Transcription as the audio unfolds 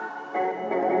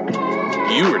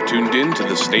You are tuned in to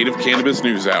the State of Cannabis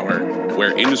NewsHour,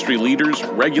 where industry leaders,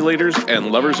 regulators,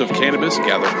 and lovers of cannabis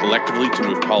gather collectively to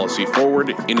move policy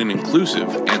forward in an inclusive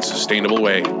and sustainable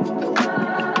way.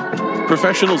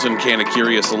 Professionals and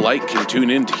canna-curious alike can tune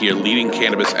in to hear leading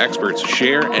cannabis experts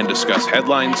share and discuss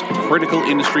headlines, critical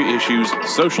industry issues,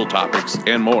 social topics,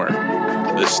 and more.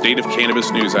 The State of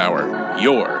Cannabis NewsHour,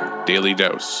 your daily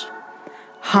dose.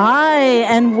 Hi,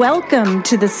 and welcome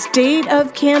to the State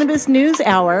of Cannabis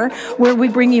NewsHour, where we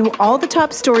bring you all the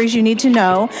top stories you need to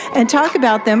know and talk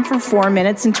about them for 4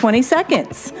 minutes and 20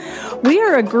 seconds. We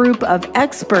are a group of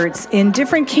experts in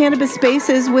different cannabis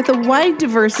spaces with a wide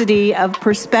diversity of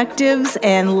perspectives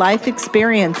and life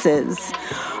experiences.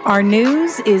 Our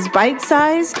news is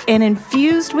bite-sized and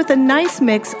infused with a nice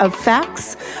mix of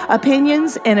facts,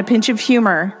 opinions, and a pinch of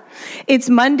humor. It's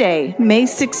Monday, May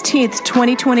 16th,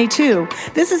 2022.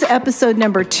 This is episode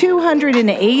number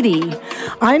 280.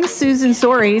 I'm Susan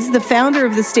Soares, the founder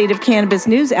of the State of Cannabis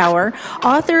NewsHour,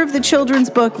 author of the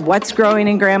children's book, What's Growing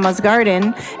in Grandma's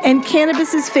Garden, and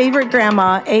cannabis's favorite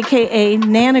grandma, aka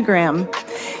Nanogram.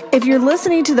 If you're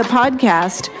listening to the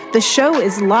podcast, the show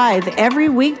is live every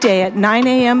weekday at 9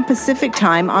 a.m. Pacific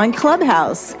Time on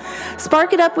Clubhouse.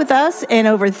 Spark it up with us and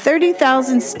over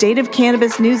 30,000 State of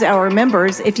Cannabis NewsHour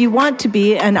members if you want to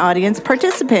be an audience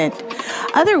participant.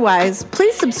 Otherwise,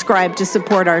 please subscribe to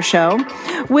support our show.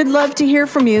 We'd love to hear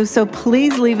from you, so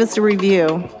please leave us a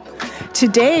review.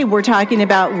 Today, we're talking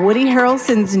about Woody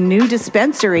Harrelson's new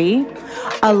dispensary.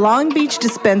 A Long Beach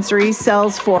dispensary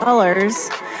sells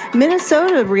 $4.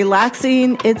 Minnesota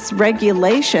relaxing its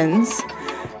regulations.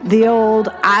 The old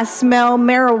I smell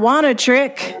marijuana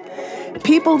trick.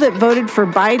 People that voted for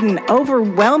Biden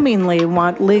overwhelmingly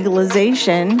want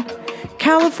legalization.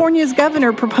 California's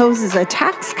governor proposes a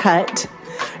tax cut.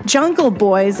 Jungle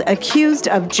Boys accused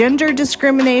of gender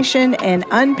discrimination and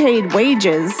unpaid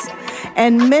wages,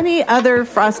 and many other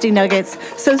frosty nuggets.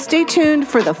 So stay tuned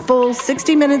for the full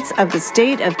 60 minutes of the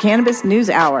State of Cannabis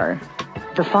NewsHour.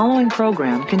 The following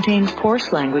program contains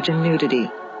coarse language and nudity.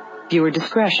 Viewer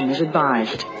discretion is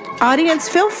advised. Audience,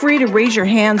 feel free to raise your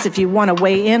hands if you want to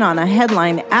weigh in on a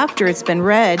headline after it's been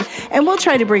read, and we'll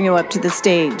try to bring you up to the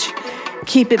stage.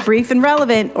 Keep it brief and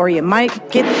relevant, or you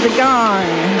might get the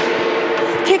gong.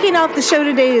 Kicking off the show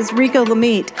today is Rico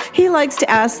Lamite. He likes to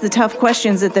ask the tough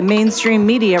questions that the mainstream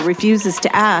media refuses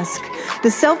to ask.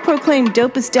 The self-proclaimed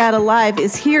dopest dad alive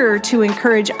is here to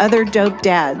encourage other dope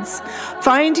dads.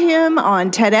 Find him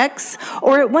on TEDx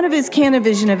or at one of his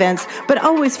Cannavision events, but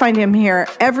always find him here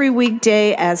every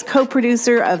weekday as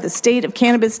co-producer of the State of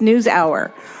Cannabis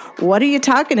NewsHour. What are you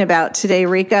talking about today,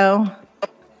 Rico? All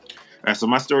right, so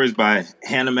my story is by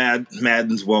Hannah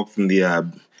Madden's Welk from the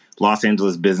Los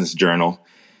Angeles Business Journal.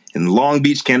 In Long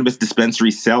Beach, cannabis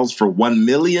dispensary sells for $1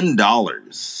 million.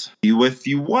 If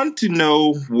you want to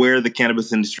know where the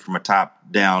cannabis industry from a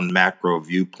top-down macro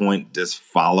viewpoint, just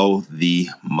follow the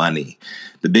money.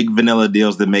 The big vanilla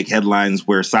deals that make headlines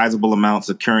where sizable amounts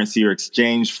of currency are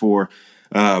exchanged for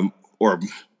or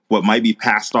what might be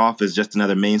passed off as just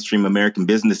another mainstream American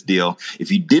business deal.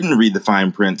 If you didn't read the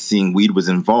fine print, seeing weed was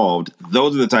involved,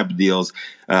 those are the type of deals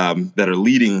that are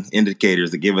leading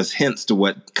indicators that give us hints to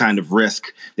what kind of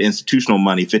risk the institutional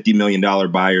money, $50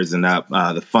 million buyers and up,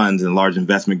 the funds and large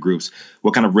investment groups,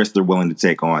 what kind of risk they're willing to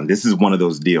take on. This is one of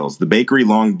those deals. The bakery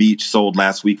Long Beach sold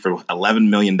last week for $11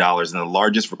 million in the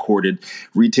largest recorded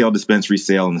retail dispensary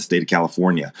sale in the state of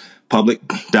California. Public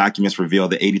documents reveal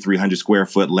the 8,300 square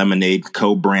foot Lemonade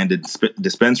co-branded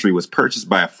dispensary was purchased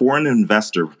by a foreign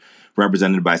investor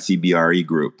represented by CBRE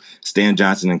Group. Stan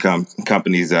Johnson and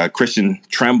Company's Christian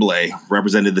Tremblay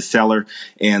represented the seller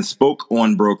and spoke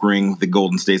on brokering the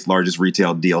Golden State's largest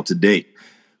retail deal to date.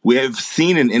 We have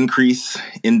seen an increase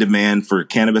in demand for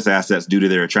cannabis assets due to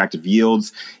their attractive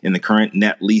yields in the current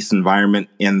net lease environment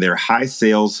and their high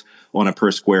sales on a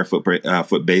per square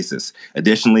foot basis.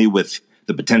 Additionally, with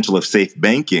the potential of safe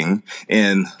banking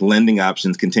and lending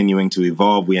options continuing to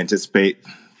evolve, we anticipate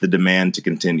the demand to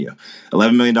continue.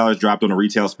 $11 million dropped on a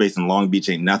retail space in Long Beach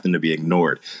ain't nothing to be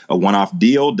ignored. A one-off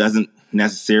deal doesn't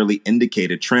necessarily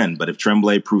indicate a trend, but if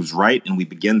Tremblay proves right and we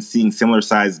begin seeing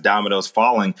similar-sized dominoes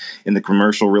falling in the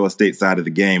commercial real estate side of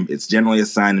the game, it's generally a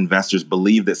sign investors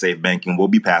believe that safe banking will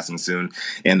be passing soon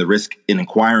and the risk in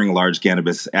acquiring large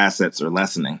cannabis assets are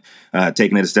lessening.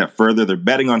 Taking it a step further, they're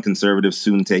betting on conservatives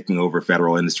soon taking over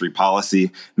federal industry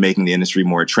policy, making the industry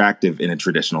more attractive in a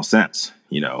traditional sense.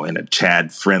 in a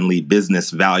Chad-friendly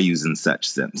business values and such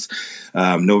sense.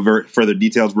 No further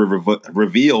details were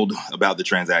revealed about the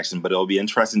transaction, but it'll be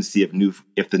interesting to see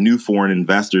if the new foreign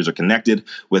investors are connected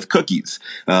with Cookies,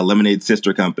 Lemonade's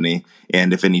sister company,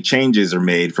 and if any changes are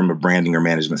made from a branding or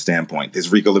management standpoint. This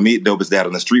is Rico Lamite, dopest dad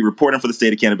on the street, reporting for the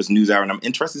State of Cannabis NewsHour, and I'm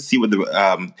interested to see what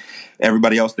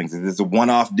everybody else thinks. Is this a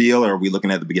one-off deal, or are we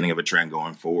looking at the beginning of a trend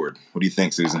going forward? What do you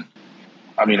think, Susan?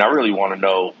 I mean, I really want to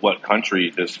know what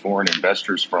country this foreign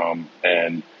investor's from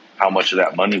and how much of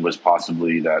that money was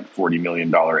possibly that $40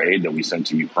 million aid that we sent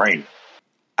to Ukraine.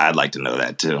 I'd like to know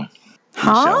that too.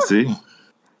 Huh? We shall see.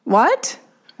 What?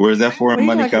 Where's that foreign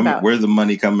money coming? About? Where's the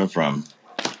money coming from?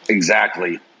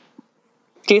 Exactly.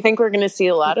 Do you think we're going to see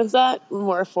a lot of that?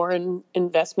 More foreign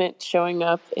investment showing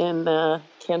up in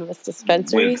cannabis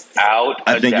dispensaries? Without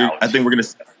a doubt. I think we're going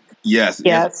to. Yes,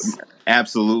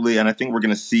 absolutely, and I think we're going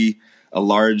to see a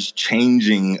large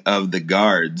changing of the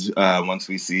guards once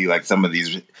we see like some of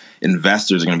these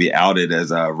investors are going to be outed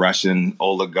as Russian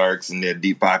oligarchs and their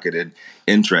deep-pocketed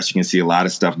interests. You can see a lot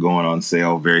of stuff going on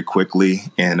sale very quickly,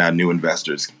 and new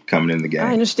investors coming in the game.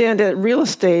 I understand that real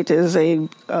estate is a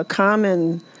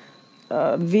common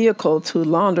vehicle to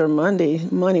launder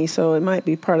money, so it might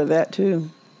be part of that too.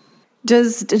 Do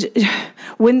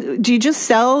you just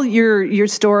sell your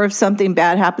store if something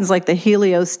bad happens, like the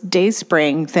Helios Day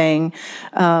Spring thing?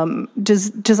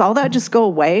 Does all that just go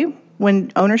away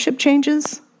when ownership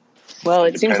changes? Well,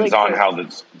 it seems depends like on how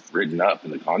that's written up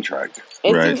in the contract.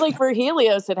 It seems like for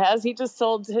Helios, it has. He just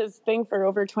sold his thing for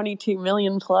over $22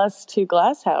 million plus to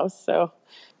Glasshouse. So,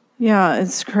 yeah,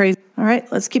 it's crazy. All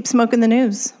right, let's keep smoking the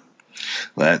news.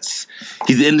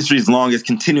 He's the industry's longest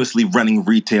continuously running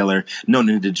retailer, known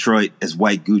in Detroit as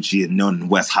White Gucci and known in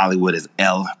West Hollywood as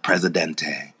El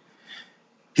Presidente.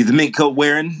 He's a mink coat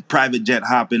wearing, private jet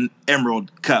hopping,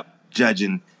 Emerald Cup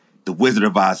judging, the Wizard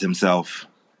of Oz himself.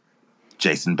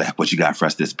 Jason Beck, what you got for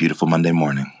us this beautiful Monday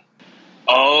morning?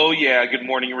 Oh, yeah. Good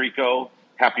morning, Rico.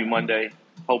 Happy Monday.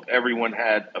 Hope everyone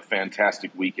had a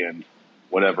fantastic weekend,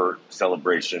 whatever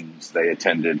celebrations they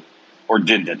attended or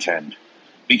didn't attend.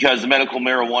 Because medical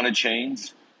marijuana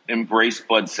chains embrace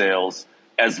bud sales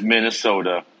as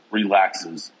Minnesota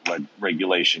relaxes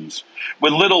regulations.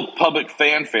 With little public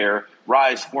fanfare,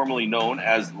 Rise, formerly known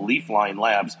as Leafline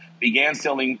Labs, began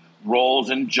selling rolls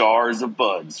and jars of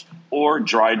buds or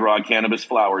dried raw cannabis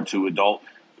flower to adult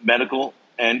medical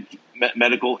and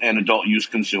adult use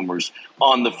consumers.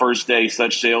 On the first day,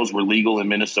 such sales were legal in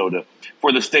Minnesota.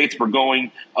 For the state's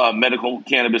growing medical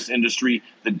cannabis industry,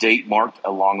 the date marked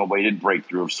a long-awaited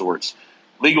breakthrough of sorts.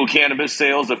 Legal cannabis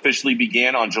sales officially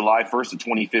began on July 1st of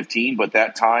 2015, but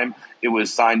that time it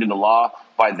was signed into law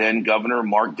by then Governor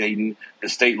Mark Dayton. The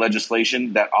state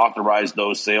legislation that authorized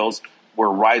those sales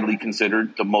were widely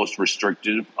considered the most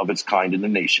restrictive of its kind in the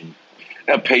nation.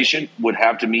 A patient would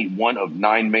have to meet one of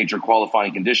 9 major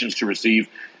qualifying conditions to receive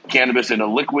cannabis in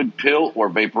a liquid, pill, or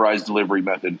vaporized delivery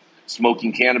method.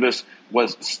 Smoking cannabis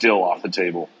was still off the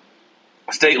table.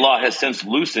 State law has since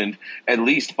loosened, at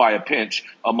least by a pinch,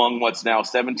 among what's now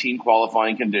 17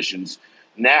 qualifying conditions.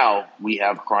 Now we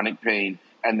have chronic pain,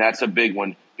 and that's a big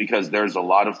one because there's a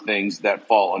lot of things that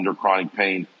fall under chronic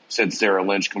pain, said Sarah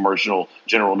Lynch, commercial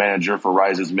general manager for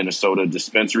Rise's Minnesota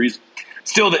dispensaries.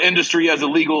 Still, the industry as a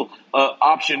legal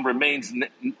option remains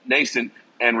nascent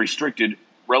and restricted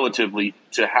relatively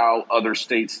to how other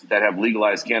states that have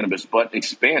legalized cannabis, but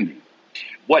expanding.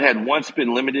 What had once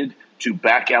been limited to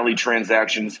back alley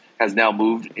transactions has now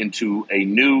moved into a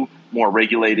new, more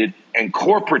regulated and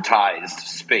corporatized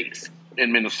space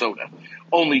in Minnesota.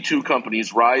 Only 2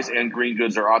 companies, Rise and Green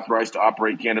Goods, are authorized to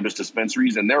operate cannabis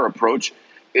dispensaries, and their approach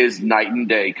is night and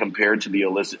day compared to the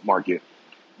illicit market.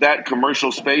 That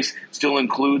commercial space still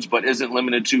includes, but isn't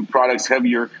limited to, products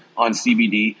heavier on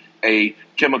CBD, a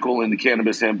chemical in the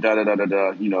cannabis hemp,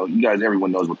 You know, you guys,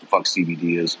 everyone knows what the fuck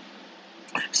CBD is.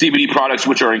 CBD products,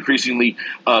 which are increasingly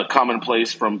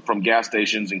commonplace from gas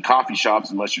stations and coffee shops,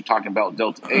 unless you're talking about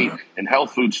Delta 8, and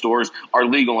health food stores, are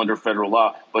legal under federal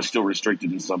law, but still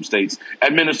restricted in some states.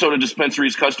 At Minnesota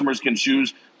dispensaries, customers can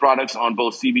choose products on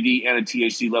both CBD and a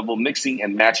THC level, mixing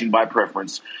and matching by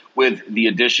preference. With the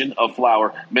addition of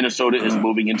flower, Minnesota is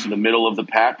moving into the middle of the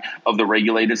pack of the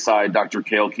regulated side. Dr.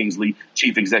 Cale Kingsley,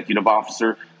 Chief Executive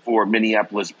Officer for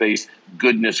Minneapolis-based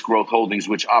Goodness Growth Holdings,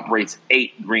 which operates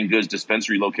 8 Green Goods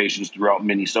dispensary locations throughout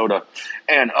Minnesota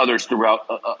and others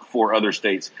throughout 4 other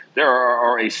states. There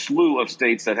are a slew of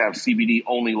states that have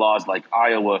CBD-only laws, like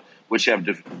Iowa, which have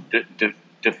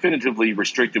definitively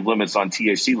restrictive limits on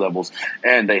THC levels,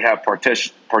 and they have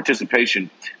participation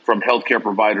from healthcare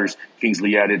providers,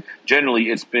 Kingsley added.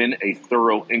 Generally, it's been a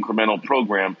thorough incremental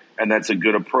program And that's a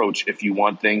good approach. If you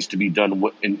want things to be done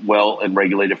well and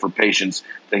regulated for patients,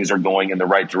 things are going in the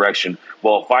right direction.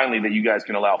 Well, finally, that you guys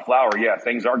can allow flower, yeah,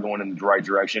 things are going in the right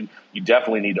direction. You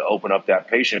definitely need to open up that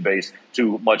patient base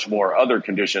to much more other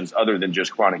conditions other than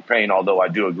just chronic pain, although I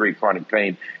do agree chronic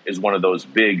pain is one of those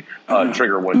big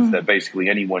trigger ones that basically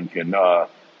anyone can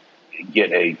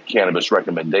get a cannabis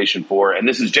recommendation for. And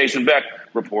this is Jason Beck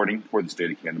reporting for the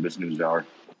State of Cannabis NewsHour.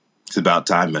 It's about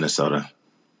time, Minnesota.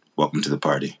 Welcome to the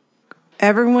party.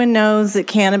 Everyone knows that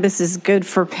cannabis is good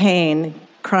for pain.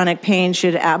 Chronic pain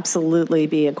should absolutely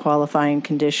be a qualifying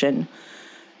condition.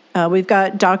 We've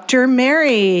got Dr.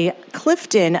 Mary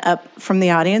Clifton up from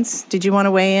the audience. Did you want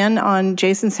to weigh in on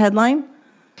Jason's headline?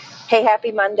 Hey,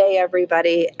 happy Monday,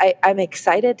 everybody. I'm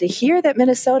excited to hear that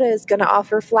Minnesota is going to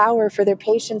offer flower for their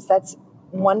patients. That's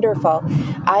wonderful.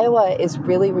 Iowa is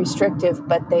really restrictive,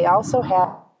 but they also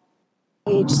have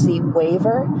THC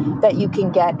waiver that you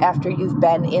can get after you've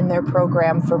been in their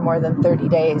program for more than 30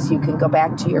 days. You can go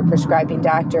back to your prescribing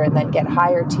doctor and then get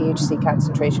higher THC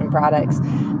concentration products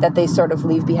that they sort of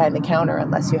leave behind the counter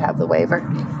unless you have the waiver.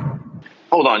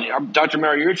 Hold on, Dr.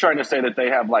 Mary, you're trying to say that they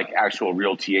have like actual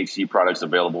real THC products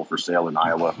available for sale in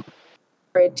Iowa?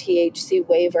 THC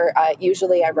waiver.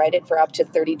 Usually I write it for up to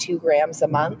 32 grams a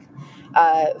month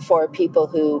for people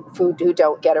who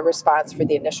don't get a response for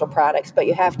the initial products. But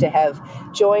you have to have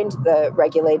joined the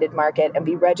regulated market and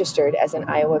be registered as an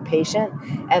Iowa patient.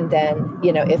 And then,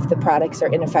 if the products are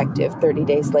ineffective 30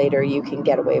 days later, you can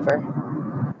get a waiver.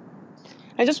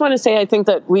 I just want to say I think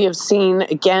that we have seen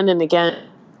again and again.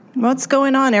 What's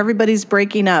going on? Everybody's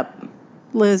breaking up.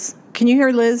 Liz, can you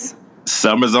hear Liz?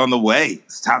 Summer's on the way.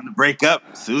 It's time to break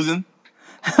up, Susan.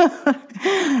 We've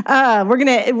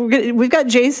got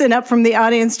Jason up from the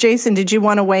audience. Jason, did you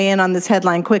want to weigh in on this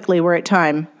headline quickly? We're at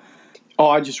time. Oh,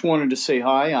 I just wanted to say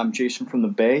hi. I'm Jason from the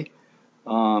Bay.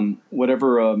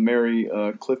 Whatever Mary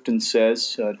Clifton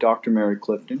says, Dr. Mary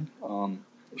Clifton,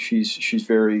 she's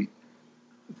very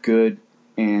good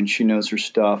and she knows her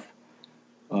stuff.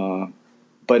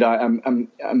 But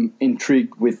I'm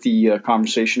intrigued with the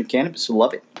conversation of cannabis. I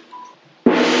love it.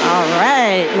 All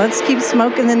right, let's keep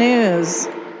smoking the news.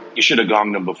 You should have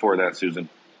gonged them before that, Susan.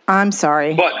 I'm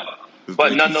sorry.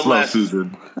 But nonetheless, slow,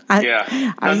 Susan.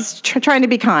 I was trying to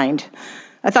be kind.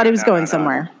 I thought he was going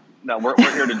somewhere. No, we're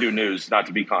here to do news, not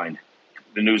to be kind.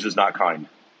 The news is not kind.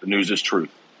 The news is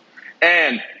truth.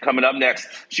 And coming up next,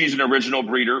 she's an original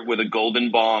breeder with a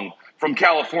golden bong. From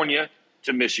California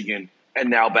to Michigan, and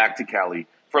now back to Cali.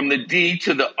 From the D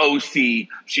to the OC,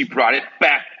 she brought it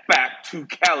back to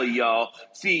Cali, y'all.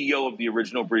 CEO of the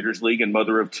Original Breeders League and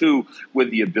mother of two with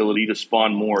the ability to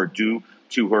spawn more due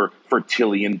to her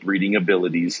fertillion breeding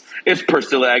abilities. It's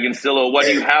Priscilla Agancillo. What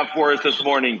do you have for us this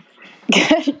morning?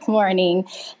 Good morning.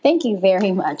 Thank you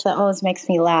very much. That always makes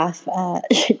me laugh,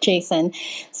 Jason.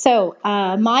 So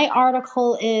my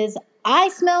article is I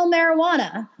Smell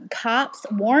Marijuana. Cops'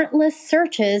 warrantless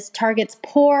searches targets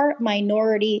poor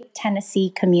minority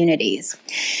Tennessee communities.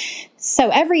 So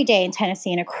every day in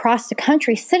Tennessee and across the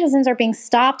country, citizens are being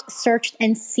stopped, searched,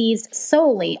 and seized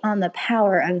solely on the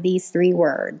power of these three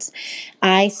words.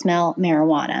 I smell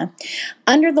marijuana.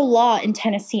 Under the law in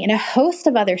Tennessee and a host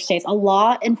of other states, a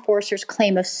law enforcer's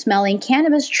claim of smelling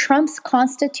cannabis trumps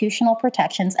constitutional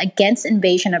protections against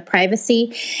invasion of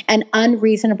privacy and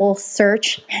unreasonable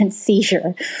search and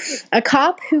seizure. A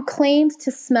cop who claims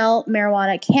to smell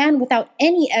marijuana can, without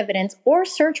any evidence or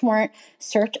search warrant,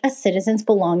 search a citizen's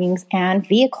belongings and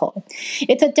vehicle.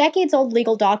 It's a decades-old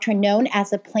legal doctrine known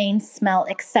as the plain smell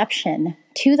exception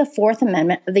to the Fourth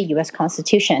Amendment of the U.S.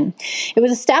 Constitution. It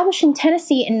was established in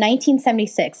Tennessee in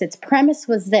 1976. Its premise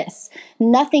was this: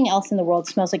 nothing else in the world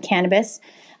smells like cannabis.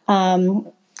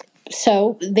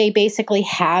 So they basically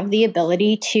have the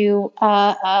ability to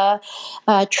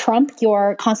trump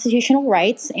your constitutional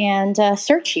rights and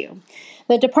search you.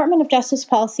 The Department of Justice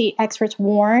policy experts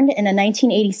warned in a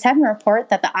 1987 report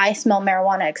that the I smell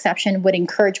marijuana exception would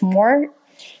encourage more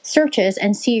searches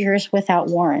and seizures without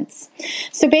warrants.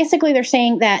 So basically they're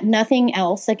saying that nothing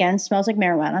else, again, smells like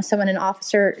marijuana. So when an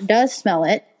officer does smell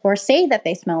it or say that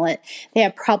they smell it, they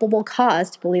have probable cause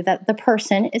to believe that the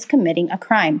person is committing a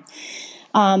crime.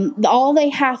 All they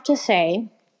have to say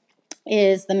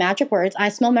is the magic words, I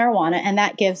smell marijuana, and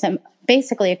that gives them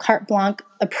basically a carte blanche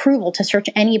approval to search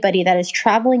anybody that is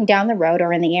traveling down the road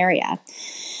or in the area.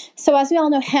 So as we all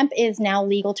know, hemp is now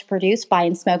legal to produce, buy,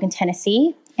 and smoke in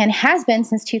Tennessee. and has been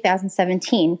since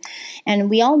 2017. And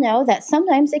we all know that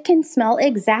sometimes it can smell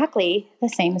exactly the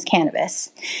same as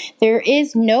cannabis. There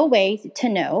is no way to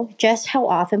know just how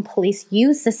often police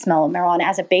use the smell of marijuana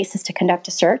as a basis to conduct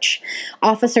a search.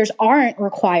 Officers aren't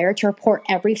required to report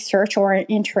every search or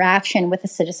interaction with a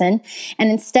citizen,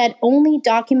 and instead only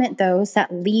document those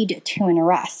that lead to an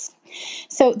arrest.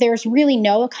 So there's really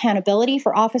no accountability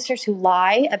for officers who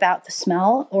lie about the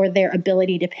smell or their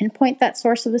ability to pinpoint that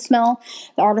source of the smell.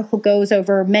 The article goes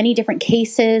over many different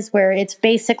cases where it's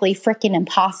basically freaking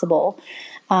impossible,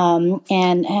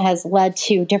 and has led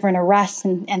to different arrests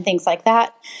and things like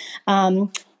that.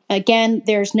 Again,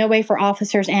 there's no way for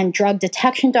officers and drug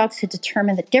detection dogs to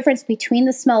determine the difference between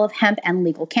the smell of hemp and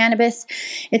legal cannabis.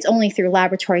 It's only through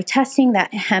laboratory testing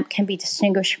that hemp can be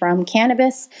distinguished from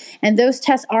cannabis, and those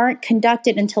tests aren't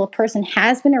conducted until a person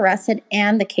has been arrested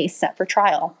and the case set for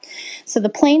trial. So the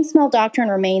plain smell doctrine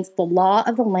remains the law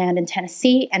of the land in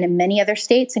Tennessee and in many other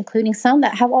states, including some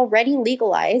that have already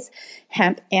legalized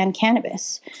hemp and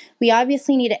cannabis. We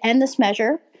obviously need to end this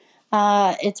measure.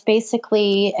 It's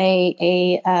basically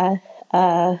a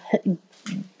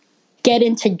get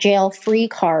into jail free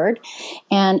card,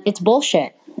 and it's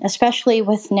bullshit, especially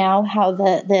with now how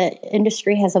the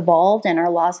industry has evolved and our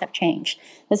laws have changed.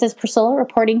 This is Priscilla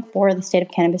reporting for the State of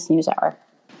Cannabis NewsHour.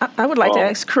 I would like to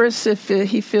ask Chris if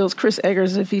Chris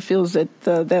Eggers, if he feels that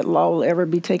that law will ever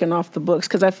be taken off the books.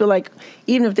 Because I feel like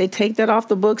even if they take that off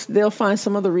the books, they'll find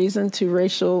some other reason to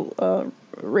racial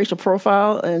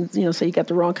profile, and say you got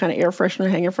the wrong kind of air freshener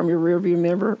hanging from your rearview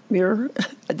mirror.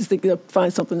 I just think they'll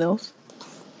find something else.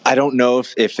 I don't know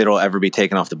if it'll ever be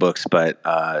taken off the books, but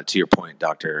to your point,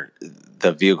 Doctor,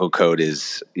 the vehicle code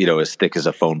is as thick as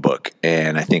a phone book,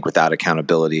 and I think without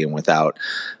accountability and without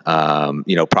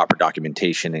proper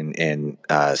documentation and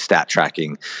stat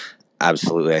tracking,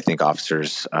 absolutely, I think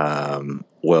officers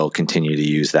will continue to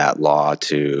use that law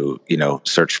to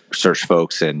search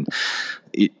folks. And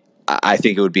I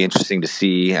think it would be interesting to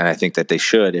see, and I think that they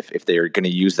should, if they are going to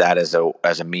use that as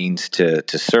a means to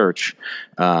search,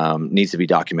 needs to be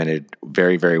documented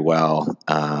very, very well,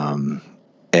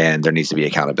 and there needs to be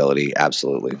accountability.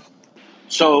 Absolutely.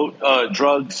 So,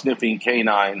 drug sniffing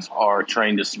canines are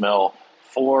trained to smell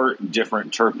 4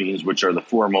 different terpenes, which are the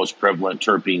 4 most prevalent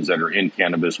terpenes that are in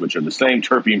cannabis, which are the same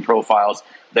terpene profiles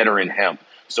that are in hemp.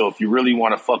 So, if you really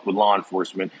want to fuck with law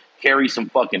enforcement, carry some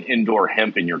fucking indoor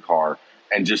hemp in your car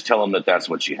and just tell them that that's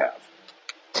what you have.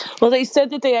 Well, they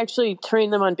said that they actually train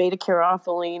them on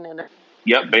beta-caryophyllene.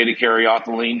 Yep,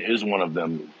 beta-caryophyllene is one of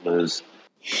them, Liz.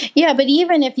 Yeah, but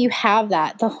even if you have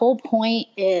that, the whole point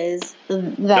is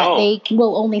that they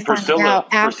will only find out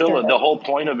after. Priscilla, the whole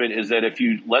point of it is that if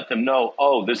you let them know,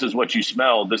 oh, this is what you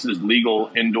smell, this is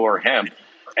legal indoor hemp,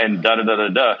 and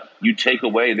da-da-da-da-da, you take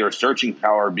away their searching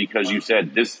power because you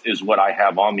said, this is what I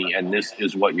have on me, and this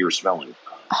is what you're smelling.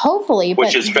 Hopefully,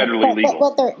 which is federally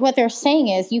legal. What they're saying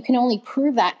is you can only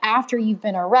prove that after you've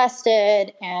been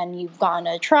arrested and you've gone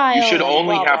to trial. You should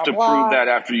only have to prove that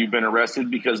after you've been arrested,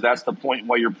 because that's the point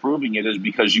why you're proving it is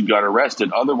because you got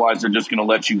arrested. Otherwise, they're just going to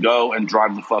let you go and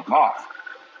drive the fuck off.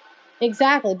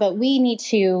 Exactly, but we need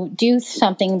to do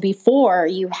something before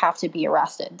you have to be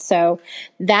arrested. So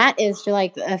that is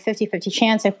like a 50-50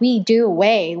 chance. If we do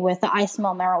away with the I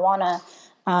smell marijuana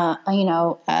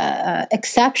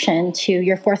exception to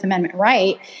your Fourth Amendment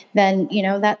right, then,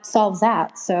 that solves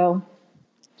that. So.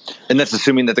 And that's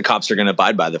assuming that the cops are going to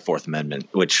abide by the Fourth Amendment,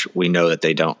 which we know that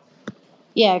they don't.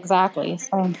 Yeah, exactly.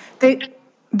 So.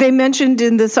 They mentioned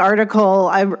in this article,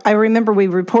 I remember we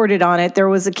reported on it, there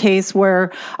was a case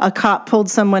where a cop pulled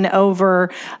someone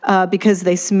over because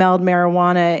they smelled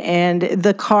marijuana, and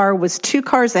the car was 2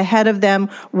 cars ahead of them,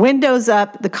 windows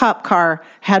up. The cop car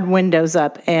had windows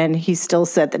up, and he still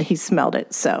said that he smelled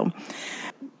it. So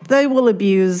they will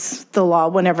abuse the law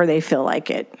whenever they feel like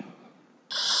it.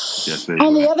 Yes,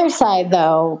 on the other side,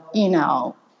 though,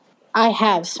 I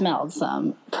have smelled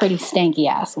some pretty stanky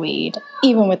ass weed,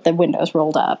 even with the windows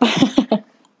rolled up.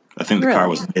 I think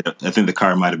the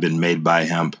car might have been made by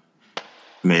hemp.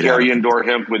 Carry indoor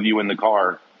hemp with you in the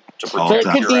car to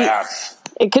protect your ass.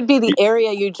 It could be the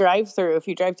area you drive through. If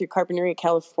you drive through Carpinteria,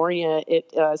 California, it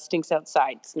stinks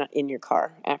outside. It's not in your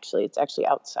car. Actually, it's actually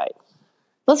outside.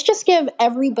 Let's just give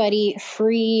everybody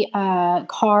free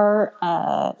car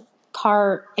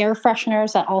air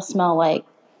fresheners that all smell like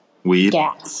weed.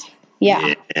 Gas.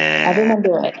 Yeah. Everyone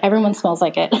do it. Everyone smells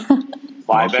like it.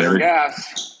 Buy better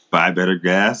gas. Buy better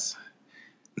gas.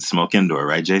 And smoke indoor,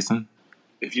 right, Jason?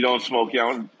 If you don't smoke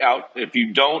if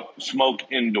you don't smoke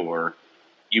indoor,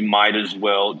 you might as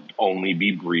well only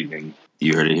be breathing.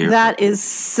 You heard it here. That is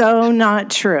so not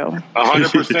true.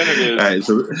 100% it is.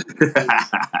 All right,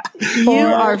 so You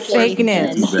are fake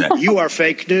news. You are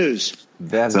fake news.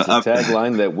 That is a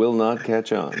tagline that will not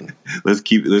catch on. Let's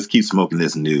keep smoking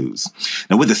this news.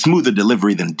 Now, with a smoother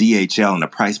delivery than DHL and a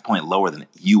price point lower than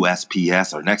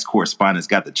USPS, our next correspondent's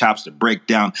got the chops to break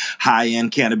down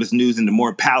high-end cannabis news into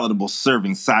more palatable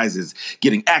serving sizes,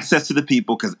 getting access to the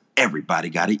people because everybody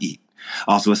got to eat.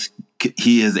 Also,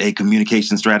 he is a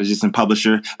communication strategist and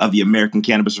publisher of the American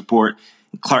Cannabis Report.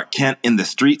 Clark Kent in the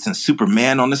streets and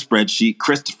Superman on the spreadsheet.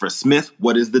 Christopher Smith,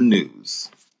 what is the news?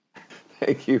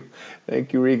 Thank you.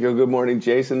 Thank you, Rico. Good morning,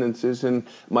 Jason and Susan.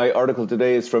 My article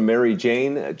today is from Mary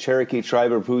Jane. A Cherokee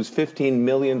tribe approves $15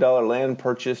 million land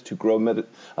purchase to grow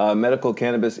medical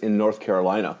cannabis in North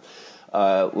Carolina.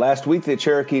 Last week, the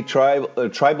Cherokee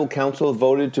Tribal Council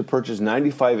voted to purchase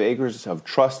 95 acres of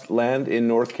trust land in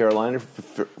North Carolina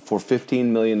for $15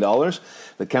 million.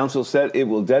 The council said it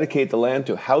will dedicate the land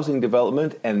to housing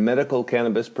development and medical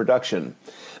cannabis production.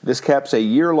 This caps a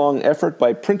year-long effort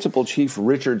by Principal Chief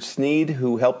Richard Sneed,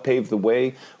 who helped pave the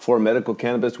way for medical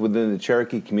cannabis within the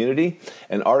Cherokee community.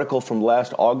 An article from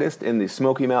last August in the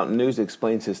Smoky Mountain News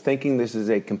explains his thinking. This is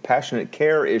a compassionate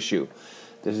care issue.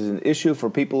 This is an issue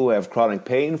for people who have chronic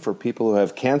pain, for people who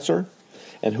have cancer,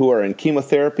 and who are in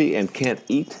chemotherapy and can't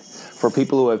eat, for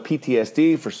people who have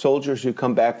PTSD, for soldiers who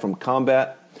come back from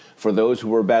combat, for those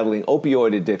who are battling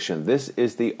opioid addiction. This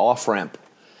is the off-ramp.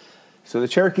 So the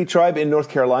Cherokee tribe in North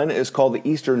Carolina is called the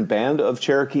Eastern Band of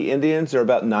Cherokee Indians. There are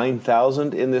about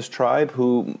 9,000 in this tribe,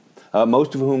 who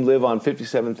most of whom live on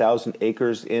 57,000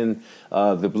 acres in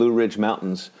the Blue Ridge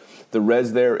Mountains. The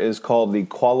res there is called the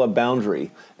Qualla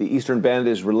Boundary. The Eastern Band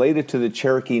is related to the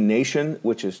Cherokee Nation,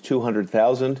 which is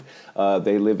 200,000.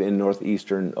 They live in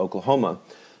northeastern Oklahoma.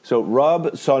 So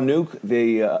Rob Sawnook,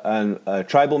 a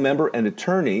tribal member and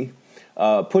attorney,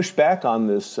 pushed back on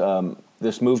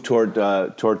this move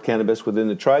toward cannabis within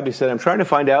the tribe. He said, "I'm trying to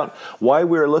find out why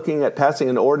we're looking at passing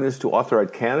an ordinance to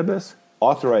authorize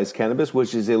cannabis,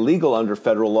 which is illegal under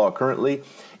federal law currently.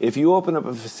 If you open up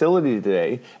a facility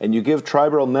today and you give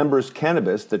tribal members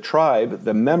cannabis, the tribe,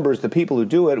 the members, the people who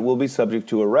do it will be subject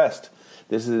to arrest.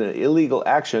 This is an illegal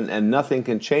action and nothing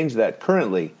can change that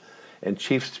currently." And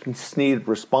Chief Sneed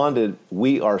responded,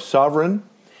 "We are sovereign.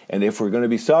 And if we're going to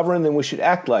be sovereign, then we should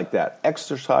act like that.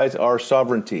 Exercise our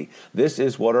sovereignty. This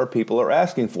is what our people are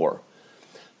asking for."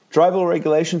 Tribal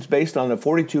regulations based on a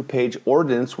 42-page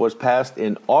ordinance was passed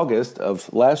in August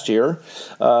of last year.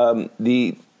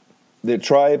 The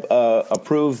tribe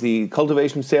approved the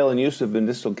cultivation, sale, and use of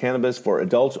medicinal cannabis for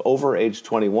adults over age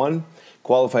 21.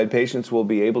 Qualified patients will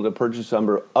be able to purchase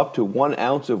up to 1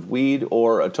 ounce of weed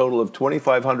or a total of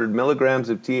 2,500 milligrams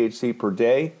of THC per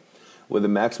day, with a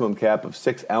maximum cap of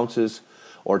 6 ounces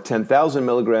or 10,000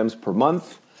 milligrams per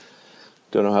month.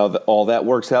 Don't know how all that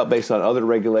works out based on other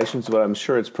regulations, but I'm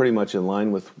sure it's pretty much in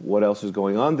line with what else is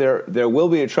going on there. There will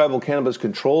be a tribal cannabis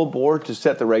control board to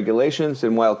set the regulations,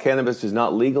 and while cannabis is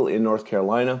not legal in North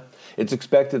Carolina, it's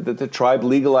expected that the tribe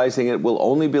legalizing it will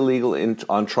only be legal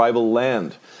on tribal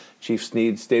land. Chief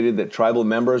Sneed stated that tribal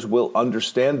members will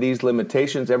understand these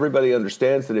limitations. Everybody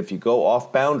understands that if you go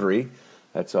off boundary,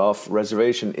 that's off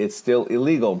reservation, it's still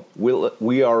illegal.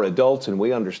 We are adults and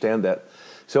we understand that.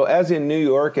 So as in New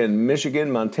York and Michigan,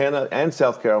 Montana, and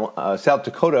South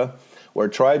Dakota, where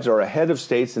tribes are ahead of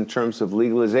states in terms of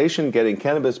legalization, getting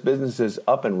cannabis businesses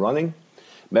up and running,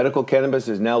 medical cannabis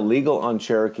is now legal on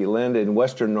Cherokee land in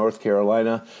western North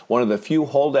Carolina, one of the few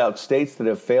holdout states that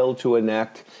have failed to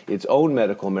enact its own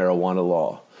medical marijuana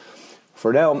law.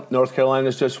 For now, North Carolina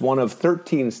is just one of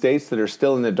 13 states that are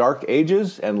still in the dark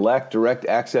ages and lack direct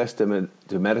access to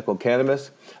medical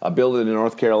cannabis. A bill in the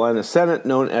North Carolina Senate,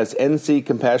 known as NC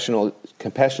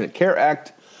Compassionate Care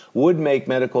Act, would make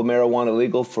medical marijuana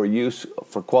legal for use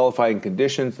for qualifying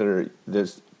conditions that are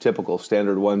the typical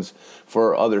standard ones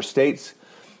for other states.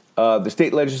 The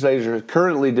state legislature is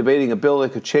currently debating a bill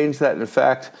that could change that, in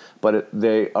fact, but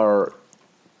they are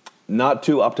not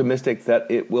too optimistic that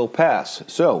it will pass.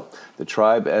 So the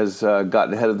tribe has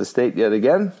gotten ahead of the state yet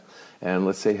again, and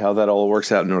let's see how that all works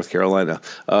out in North Carolina.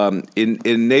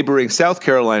 In neighboring South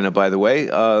Carolina, by the way,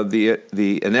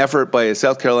 an effort by a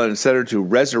South Carolina senator to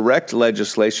resurrect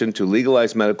legislation to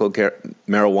legalize medical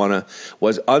marijuana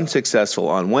was unsuccessful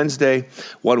on Wednesday,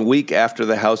 1 week after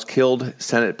the House killed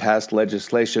Senate passed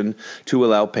legislation to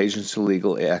allow patients to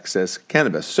legally access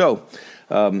cannabis. So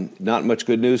not much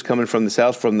good news coming from the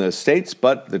South, from the states,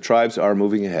 but the tribes are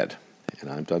moving ahead. And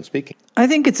I'm done speaking. I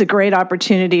think it's a great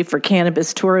opportunity for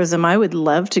cannabis tourism. I would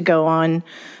love to go on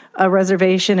a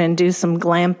reservation and do some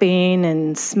glamping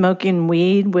and smoking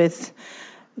weed with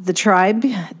The tribe,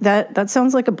 that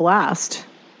sounds like a blast.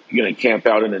 You gonna camp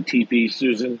out in a teepee,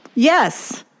 Susan?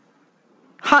 Yes.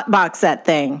 Hotbox that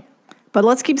thing. But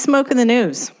let's keep smoking the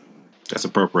news. That's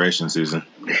appropriation, Susan.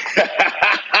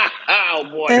 Oh,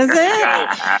 boy. Is it?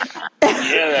 Yeah,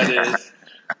 that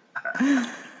is.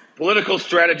 Political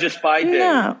strategist by day,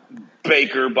 No.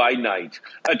 baker by night.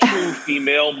 A true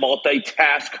female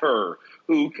multitasker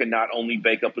who can not only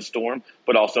bake up a storm,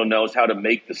 but also knows how to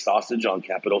make the sausage on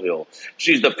Capitol Hill.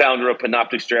 She's the founder of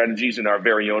Panoptic Strategies and our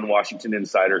very own Washington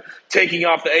Insider. Taking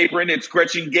off the apron, it's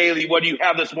Gretchen Gailey. What do you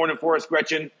have this morning for us,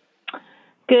 Gretchen?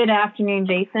 Good afternoon,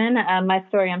 Jason. My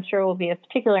story, I'm sure, will be of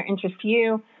particular interest to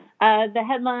you. The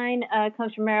headline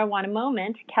comes from Marijuana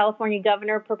Moment. California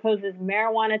governor proposes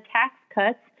marijuana tax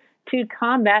cuts to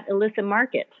combat illicit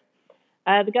market.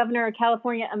 The governor of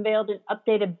California unveiled an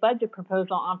updated budget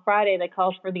proposal on Friday that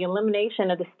calls for the elimination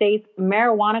of the state's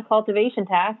marijuana cultivation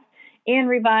tax and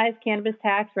revised cannabis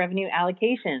tax revenue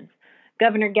allocations.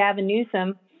 Governor Gavin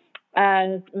Newsom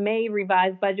May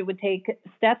revised budget would take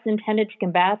steps intended to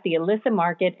combat the illicit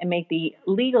market and make the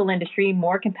legal industry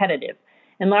more competitive,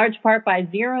 in large part by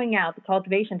zeroing out the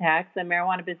cultivation tax that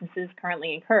marijuana businesses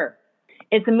currently incur.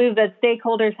 It's a move that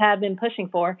stakeholders have been pushing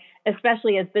for,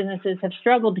 especially as businesses have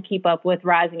struggled to keep up with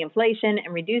rising inflation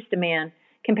and reduced demand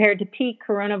compared to peak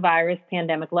coronavirus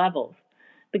pandemic levels.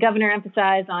 The governor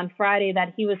emphasized on Friday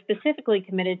that he was specifically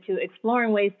committed to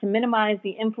exploring ways to minimize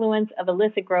the influence of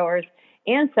illicit growers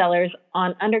and sellers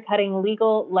on undercutting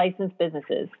legal licensed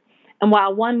businesses. And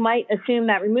while one might assume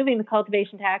that removing the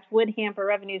cultivation tax would hamper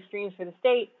revenue streams for the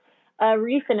state, a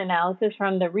recent analysis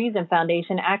from the Reason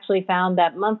Foundation actually found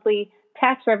that monthly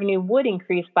tax revenue would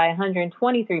increase by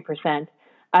 123%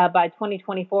 by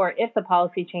 2024 if the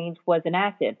policy change was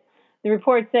enacted. The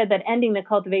report said that ending the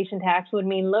cultivation tax would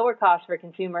mean lower costs for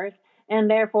consumers and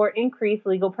therefore increase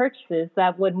legal purchases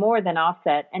that would more than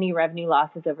offset any revenue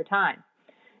losses over time.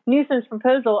 Newsom's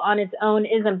proposal on its own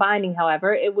isn't binding,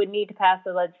 however. It would need to pass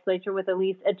the legislature with at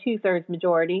least a two-thirds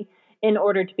majority in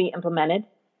order to be implemented.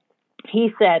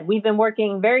 He said, "We've been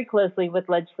working very closely with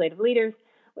legislative leaders,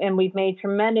 and we've made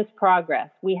tremendous progress.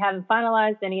 We haven't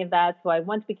finalized any of that, so I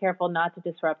want to be careful not to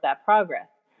disrupt that progress."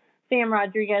 Sam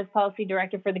Rodriguez, policy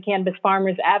director for the cannabis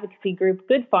farmers advocacy group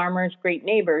Good Farmers, Great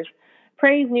Neighbors,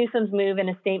 praised Newsom's move in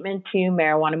a statement to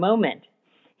Marijuana Moment.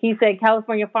 He said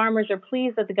California farmers are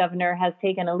pleased that the governor has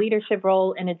taken a leadership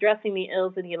role in addressing the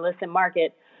ills of the illicit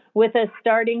market with a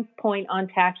starting point on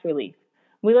tax relief.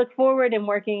 We look forward in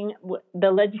working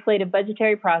the legislative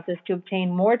budgetary process to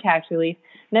obtain more tax relief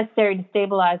necessary to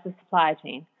stabilize the supply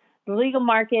chain. The legal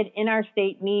market in our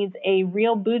state needs a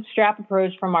real bootstrap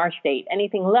approach from our state.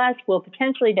 Anything less will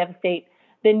potentially devastate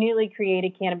the newly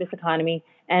created cannabis economy,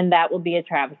 and that will be a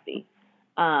travesty.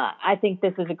 I think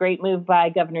this is a great move by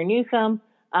Governor Newsom.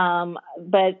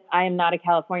 But I am not a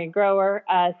California grower,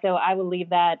 so I will leave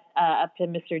that up to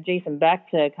Mr. Jason Beck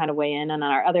to kind of weigh in on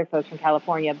our other folks from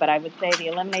California. But I would say the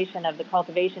elimination of the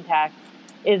cultivation tax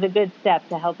is a good step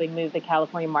to helping move the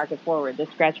California market forward. This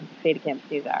is Gretchen from State of Cannabis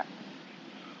NewsHour.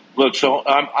 Look, so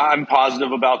I'm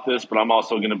positive about this, but I'm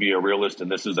also going to be a realist, and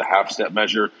this is a half-step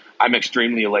measure. I'm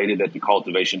extremely elated that the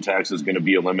cultivation tax is going to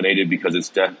be eliminated because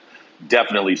it's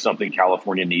definitely something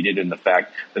California needed, and the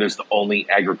fact that it's the only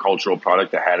agricultural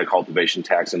product that had a cultivation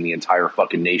tax in the entire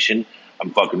fucking nation,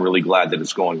 I'm fucking really glad that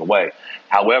it's going away.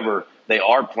 However, they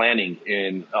are planning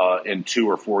in 2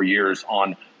 or 4 years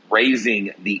on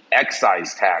raising the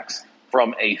excise tax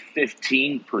from a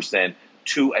 15%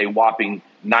 to a whopping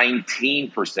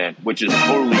 19%, which is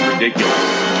totally ridiculous.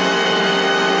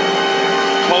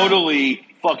 Totally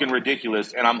fucking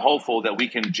ridiculous, and I'm hopeful that we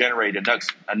can generate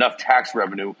enough tax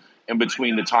revenue in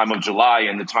between the time of July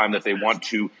and the time that they want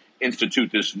to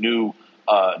institute this new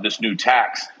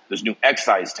tax, this new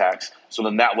excise tax, so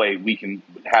then that way we can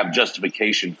have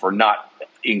justification for not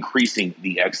increasing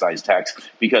the excise tax,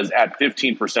 because at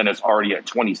 15% it's already at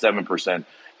 27%,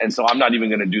 and so I'm not even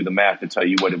going to do the math to tell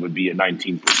you what it would be at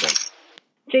 19%.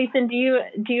 Jason, do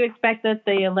you expect that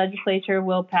the legislature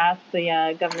will pass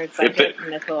the governor's budget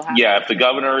and this will happen? Yeah, if the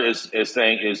governor is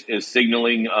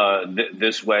signaling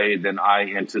this way, then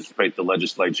I anticipate the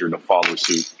legislature to follow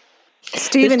suit.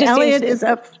 Stephen Elliott is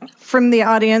up from the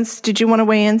audience. Did you want to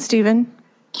weigh in, Stephen?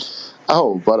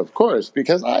 Oh, but of course,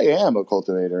 because I am a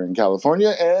cultivator in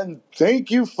California, and thank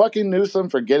you, fucking Newsom,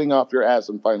 for getting off your ass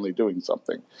and finally doing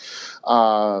something.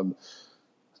 I'm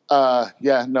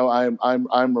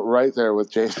right there with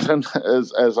Jason.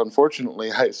 As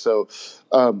unfortunately,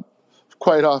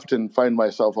 quite often find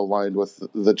myself aligned with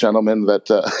the gentleman that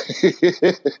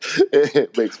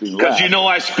it makes me Because laugh. you know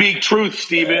I speak truth,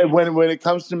 Stephen. When it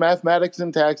comes to mathematics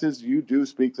and taxes, you do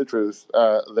speak the truth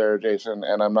there, Jason,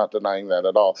 and I'm not denying that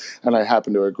at all. And I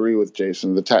happen to agree with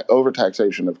Jason. The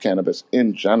overtaxation of cannabis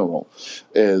in general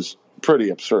is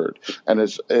pretty absurd, and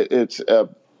it's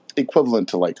equivalent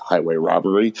to like highway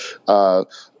robbery.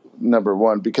 Number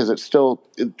one, because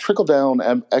trickle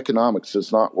down economics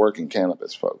does not work in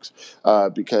cannabis, folks.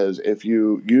 Because if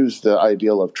you use the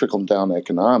ideal of trickle down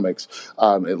economics,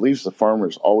 it leaves the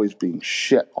farmers always being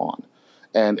shit on.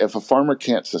 And if a farmer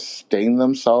can't sustain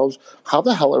themselves, how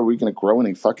the hell are we going to grow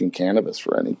any fucking cannabis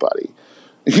for anybody?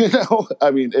 You know,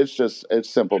 I mean, it's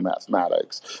simple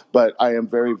mathematics. But I am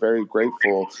very, very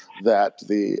grateful that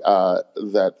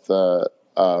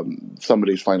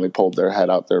somebody's finally pulled their head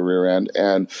out their rear end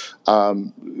and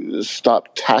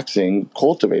stopped taxing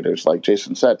cultivators. Like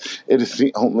Jason said, it is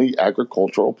the only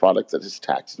agricultural product that is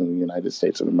taxed in the United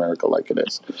States of America like it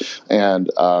is. And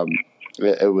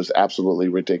it was absolutely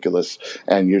ridiculous,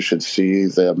 and you should see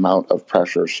the amount of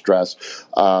pressure, stress,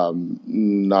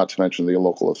 not to mention the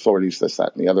local authorities, this,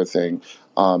 that, and the other thing,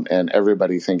 and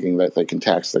everybody thinking that they can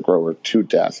tax the grower to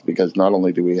death, because not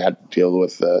only do we have to deal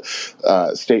with the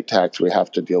state tax, we have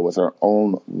to deal with our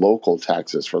own local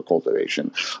taxes for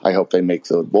cultivation. I hope they make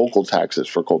the local taxes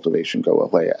for cultivation go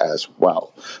away as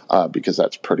well, because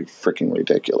that's pretty freaking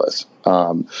ridiculous.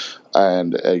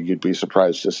 And you'd be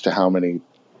surprised as to how many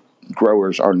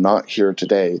growers are not here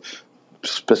today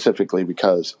specifically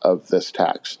because of this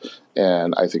tax.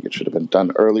 And I think it should have been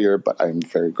done earlier, but I'm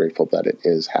very grateful that it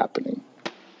is happening.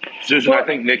 Susan, I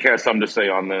think Nick has something to say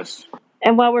on this.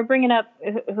 And while we're bringing up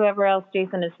whoever else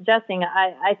Jason is suggesting,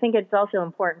 I think it's also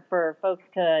important for folks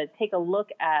to take a look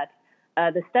at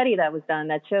the study that was done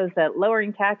that shows that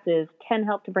lowering taxes can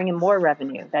help to bring in more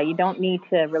revenue, that you don't need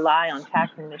to rely on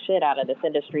taxing the shit out of this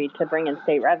industry to bring in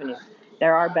state revenue.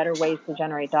 There are better ways to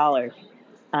generate dollars,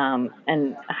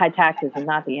 and high taxes is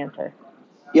not the answer.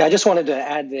 Yeah, I just wanted to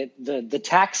add that the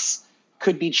tax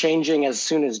could be changing as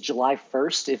soon as July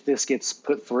 1st if this gets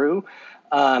put through.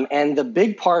 And the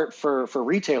big part for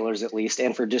retailers, at least,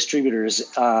 and for distributors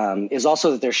is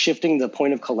also that they're shifting the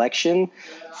point of collection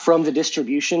from the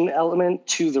distribution element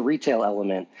to the retail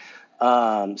element.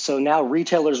 So now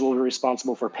retailers will be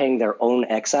responsible for paying their own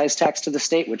excise tax to the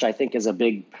state, which I think is a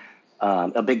big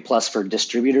plus for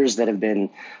distributors that have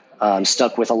been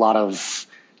stuck with a lot of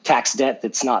tax debt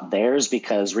that's not theirs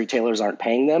because retailers aren't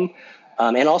paying them.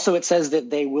 And also it says that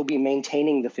they will be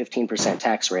maintaining the 15%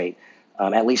 tax rate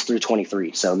at least through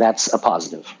 23. So that's a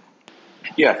positive.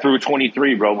 Yeah, through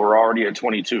 23, bro. We're already at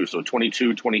 22. So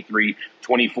 22, 23,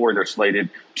 24, they're slated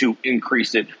to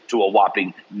increase it to a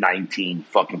whopping 19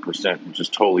 fucking percent, which is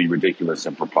totally ridiculous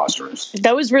and preposterous.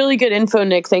 That was really good info,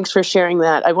 Nick. Thanks for sharing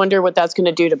that. I wonder what that's going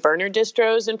to do to burner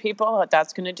distros and people, what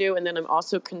that's going to do. And then I'm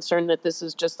also concerned that this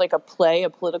is just like a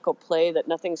political play, that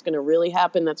nothing's going to really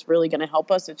happen that's really going to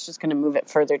help us. It's just going to move it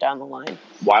further down the line.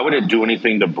 Why would it do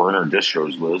anything to burner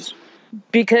distros, Liz?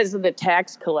 Because of the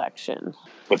tax collection.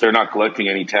 But they're not collecting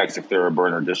any tax if they're a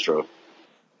burner distro.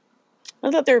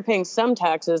 I thought they were paying some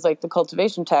taxes, like the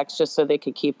cultivation tax, just so they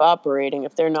could keep operating.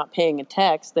 If they're not paying a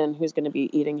tax, then who's going to be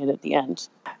eating it at the end?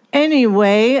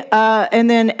 Anyway, and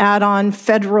then add on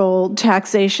federal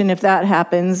taxation if that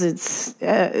happens.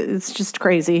 It's just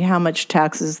crazy how much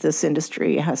taxes this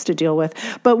industry has to deal with.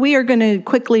 But we are going to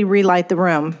quickly relight the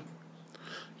room.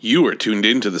 You are tuned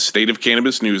in to the State of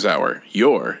Cannabis News Hour,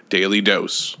 your daily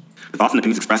dose. The thoughts and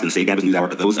opinions expressed in the State of Cannabis News Hour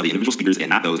are those of the individual speakers and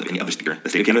not those of any other speaker, the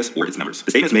State of Cannabis, or its members.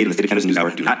 The statements made in the State of Cannabis News Hour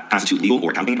do not constitute legal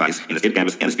or accounting advice, and the State of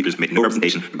Cannabis and the speakers make no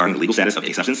representation regarding the legal status of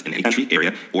any substance in any country,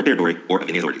 area, or territory, or of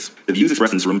any authorities. The views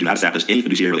expressed in this room do not establish any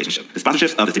fiduciary relationship. The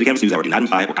sponsorships of the State of Cannabis News Hour do not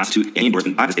imply or constitute any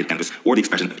endorsement by the State of Cannabis or the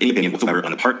expression of any opinion whatsoever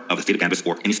on the part of the State of Cannabis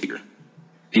or any speaker.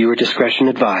 Viewer discretion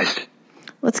advised.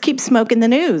 Let's keep smoking the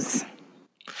news.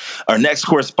 Our next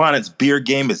correspondent's beer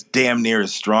game is damn near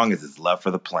as strong as his love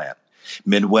for the plant.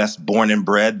 Midwest born and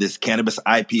bred, this cannabis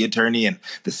IP attorney and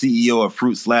the CEO of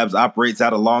Fruit Slabs operates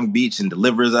out of Long Beach and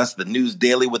delivers us the news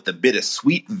daily with a bit of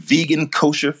sweet vegan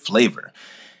kosher flavor.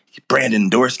 Brandon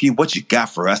Dorsky, what you got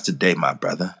for us today, my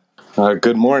brother?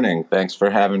 Good morning. Thanks for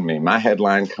having me. My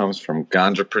headline comes from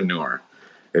Ganjapreneur.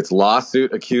 Its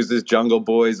lawsuit accuses Jungle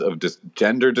Boys of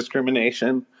gender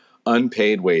discrimination,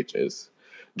 unpaid wages.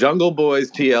 Jungle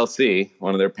Boys TLC,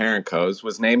 one of their parent co's,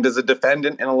 was named as a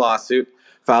defendant in a lawsuit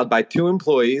filed by two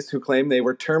employees who claim they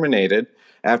were terminated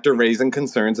after raising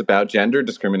concerns about gender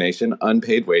discrimination,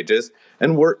 unpaid wages,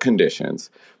 and work conditions.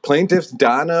 Plaintiffs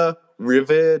Donna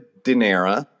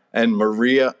Rivadeneira and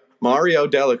Mario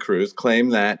Dela Cruz claim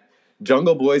that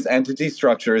Jungle Boy's entity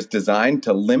structure is designed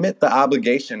to limit the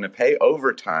obligation to pay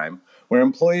overtime where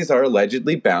employees are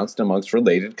allegedly bounced amongst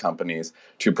related companies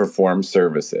to perform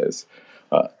services.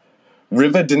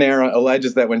 Riva Dinera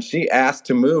alleges that when she asked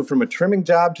to move from a trimming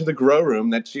job to the grow room,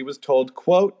 that she was told,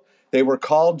 quote, they were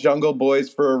called Jungle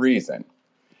Boys for a reason.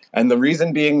 And the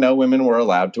reason being no women were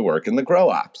allowed to work in the grow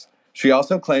ops. She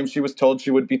also claims she was told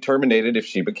she would be terminated if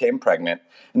she became pregnant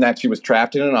and that she was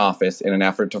trapped in an office in an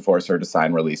effort to force her to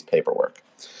sign release paperwork.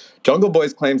 Jungle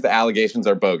Boys claims the allegations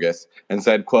are bogus and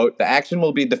said, quote, the action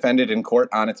will be defended in court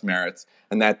on its merits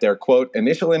and that their, quote,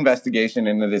 initial investigation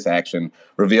into this action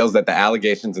reveals that the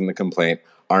allegations in the complaint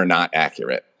are not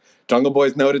accurate. Jungle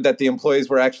Boys noted that the employees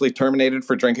were actually terminated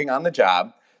for drinking on the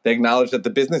job. They acknowledged that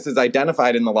the businesses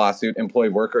identified in the lawsuit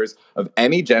employ workers of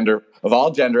any gender, of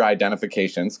all gender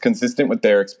identifications consistent with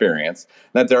their experience,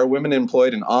 that there are women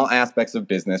employed in all aspects of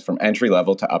business from entry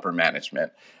level to upper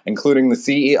management, including the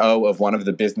CEO of one of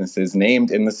the businesses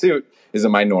named in the suit is a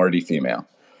minority female.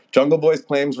 Jungle Boys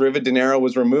claims Riva Dinero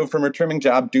was removed from her trimming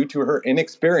job due to her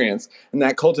inexperience and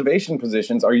that cultivation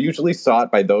positions are usually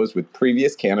sought by those with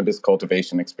previous cannabis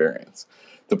cultivation experience.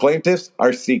 The plaintiffs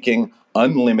are seeking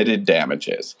unlimited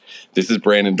damages. This is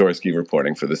Brandon Dorsky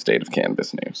reporting for the State of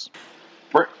Cannabis News.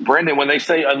 Brandon, when they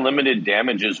say unlimited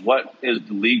damages, what is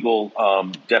the legal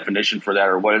definition for that,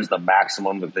 or what is the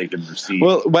maximum that they could receive?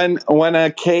 Well, when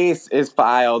a case is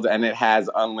filed and it has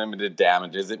unlimited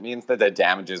damages, it means that the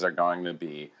damages are going to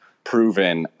be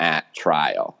proven at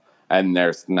trial. And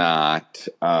there's not,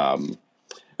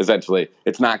 essentially,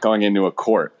 it's not going into a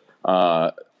court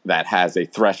that has a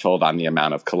threshold on the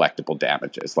amount of collectible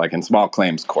damages. Like in small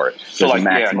claims court, there's a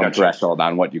maximum threshold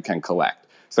on what you can collect.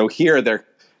 So here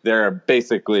they're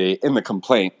basically, in the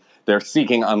complaint, they're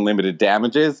seeking unlimited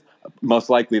damages. Most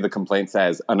likely the complaint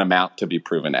says an amount to be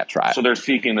proven at trial. So they're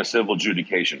seeking a civil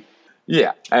adjudication.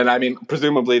 Yeah, and I mean,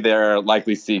 presumably they're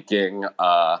likely seeking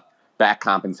back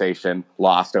compensation,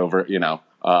 lost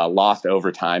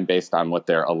overtime based on what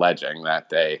they're alleging,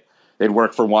 that they'd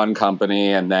work for one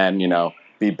company and then,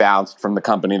 be bounced from the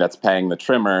company that's paying the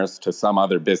trimmers to some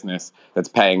other business that's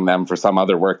paying them for some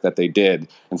other work that they did.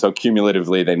 And so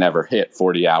cumulatively, they never hit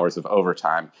 40 hours of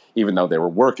overtime, even though they were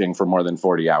working for more than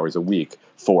 40 hours a week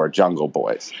for Jungle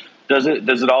Boys. Does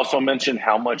it also mention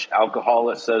how much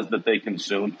alcohol it says that they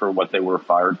consumed for what they were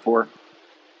fired for?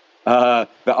 The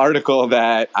article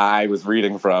that I was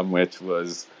reading from, which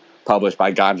was published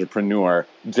by Ganjapreneur,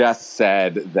 just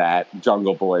said that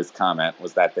Jungle Boys' comment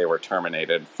was that they were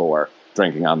terminated for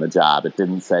drinking on the job. It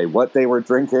didn't say what they were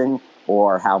drinking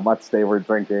or how much they were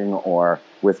drinking or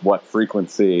with what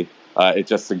frequency. It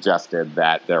just suggested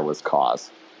that there was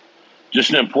cause.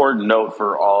 Just an important note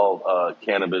for all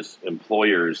cannabis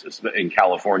employers, in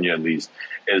California at least,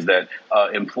 is that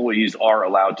employees are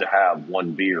allowed to have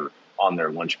one beer on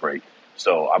their lunch break.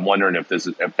 So I'm wondering if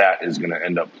that is going to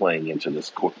end up playing into this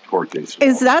court case.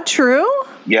 Is that true?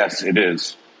 Yes, it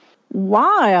is.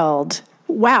 Wild.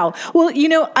 Wow. Well,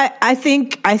 I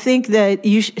think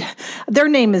that their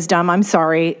name is dumb. I'm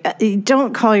sorry.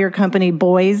 Don't call your company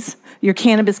boys. Your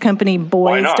cannabis company boys.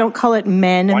 Why not? Don't call it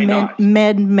men. Why not?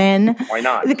 Men. Why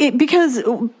not? Because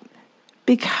that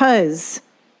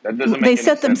doesn't make they any set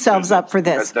sense, themselves up for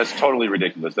this. That's totally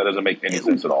ridiculous. That doesn't make any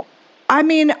sense at all. I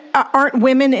mean, aren't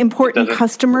women important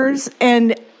customers?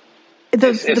 And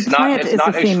the plant is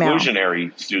a female. It's not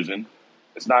exclusionary, Susan.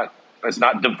 It's not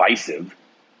divisive.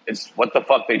 It's what the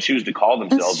fuck they choose to call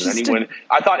themselves. And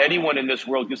I thought anyone in this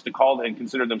world gets to call and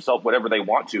consider themselves whatever they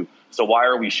want to. So why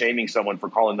are we shaming someone for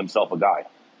calling themselves a guy?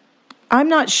 I'm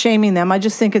not shaming them. I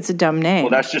just think it's a dumb name. Well,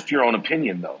 that's just your own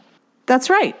opinion, though. That's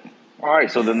right. All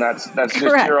right. So then that's just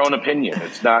your own opinion.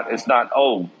 It's not.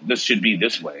 Oh, this should be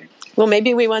this way. Well,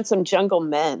 maybe we want some jungle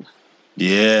men.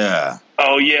 Yeah.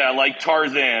 Oh yeah, like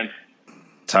Tarzan.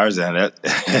 You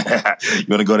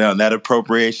want to go down that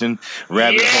appropriation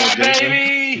rabbit hole, Jason?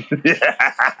 Baby.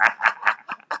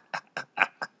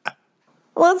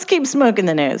 Let's keep smoking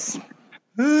the news.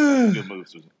 Good move,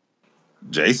 Susan.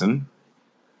 Jason.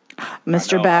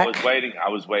 Mr. Beck. I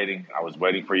was waiting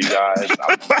for you guys.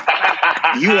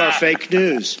 You are fake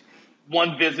news.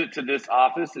 One visit to this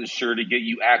office is sure to get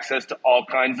you access to all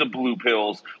kinds of blue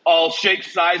pills. All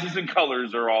shapes, sizes, and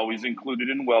colors are always included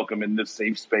and welcome in this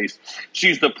safe space.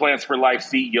 She's the Plants for Life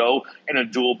CEO and a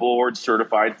dual board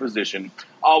certified physician,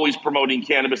 always promoting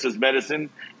cannabis as medicine.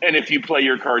 And if you play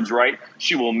your cards right,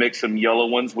 she will mix some yellow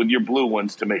ones with your blue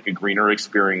ones to make a greener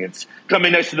experience.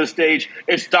 Coming next to the stage,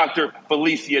 it's Dr.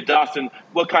 Felicia Dawson.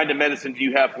 What kind of medicine do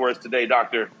you have for us today,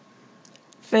 Doctor?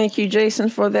 Thank you, Jason,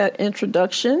 for that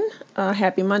introduction.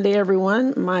 Happy Monday,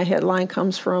 everyone. My headline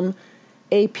comes from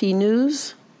AP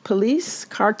News. Police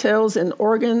Cartels in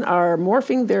Oregon Are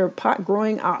Morphing Their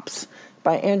Pot-Growing Ops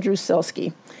by Andrew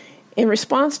Selsky. In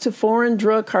response to foreign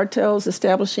drug cartels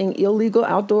establishing illegal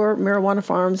outdoor marijuana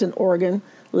farms in Oregon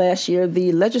last year,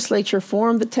 the legislature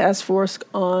formed the task force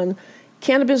on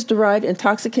cannabis-derived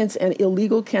intoxicants and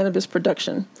illegal cannabis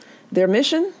production. Their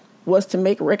mission was to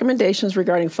make recommendations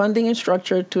regarding funding and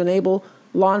structure to enable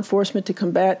law enforcement to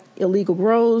combat illegal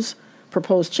grows,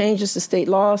 propose changes to state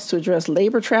laws to address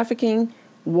labor trafficking,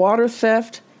 water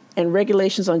theft, and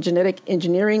regulations on genetic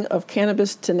engineering of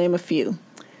cannabis, to name a few.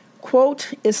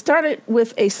 Quote, it started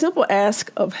with a simple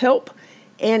ask of help,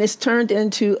 and it's turned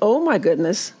into, oh my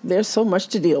goodness, there's so much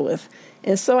to deal with.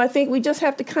 And so I think we just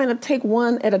have to kind of take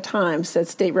one at a time, said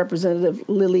State Representative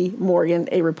Lily Morgan,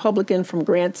 a Republican from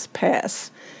Grants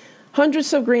Pass.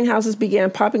 Hundreds of greenhouses began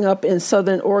popping up in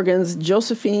southern Oregon's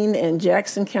Josephine and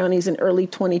Jackson counties in early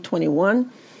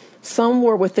 2021. Some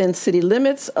were within city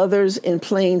limits, others in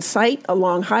plain sight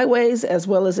along highways, as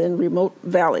well as in remote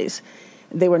valleys.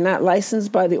 They were not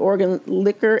licensed by the Oregon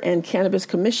Liquor and Cannabis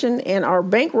Commission and are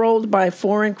bankrolled by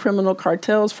foreign criminal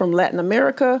cartels from Latin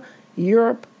America,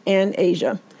 Europe, and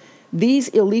Asia. These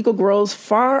illegal grows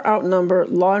far outnumber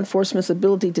law enforcement's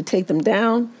ability to take them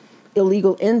down.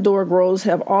 Illegal indoor grows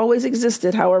have always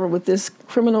existed. However, with this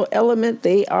criminal element,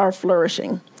 they are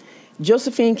flourishing.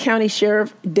 Josephine County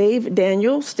Sheriff Dave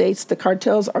Daniel states the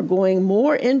cartels are going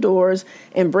more indoors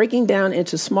and breaking down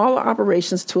into smaller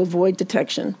operations to avoid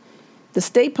detection. The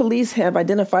state police have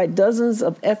identified dozens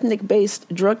of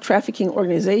ethnic-based drug trafficking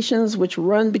organizations which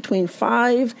run between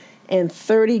 5 and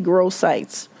 30 grow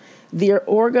sites. The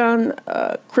Oregon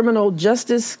Criminal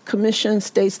Justice Commission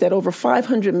states that over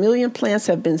 500 million plants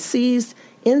have been seized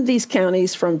in these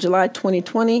counties from July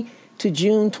 2020 to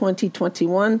June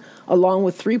 2021, along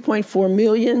with $3.4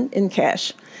 million in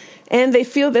cash. And they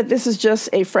feel that this is just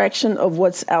a fraction of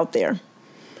what's out there.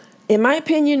 In my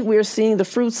opinion, we're seeing the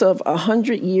fruits of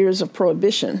 100 years of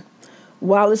prohibition.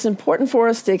 While it's important for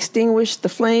us to extinguish the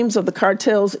flames of the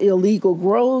cartel's illegal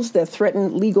grows that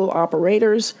threaten legal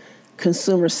operators,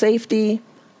 consumer safety,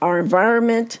 our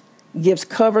environment, gives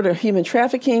cover to human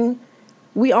trafficking,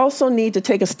 we also need to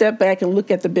take a step back and look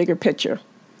at the bigger picture.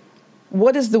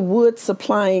 What is the wood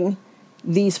supplying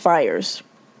these fires?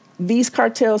 These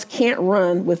cartels can't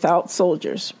run without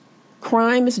soldiers.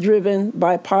 Crime is driven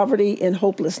by poverty and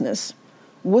hopelessness.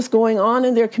 What's going on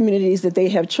in their communities that they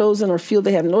have chosen or feel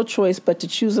they have no choice but to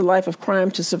choose a life of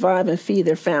crime to survive and feed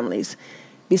their families?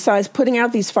 Besides putting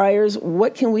out these fires,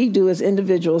 what can we do as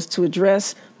individuals to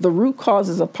address the root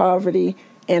causes of poverty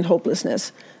and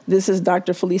hopelessness? This is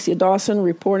Dr. Felicia Dawson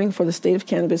reporting for the State of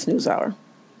Cannabis NewsHour.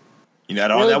 You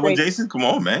got all Really that one, great. Jason? Come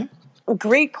on, man.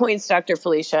 Great points, Dr.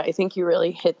 Felicia. I think you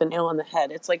really hit the nail on the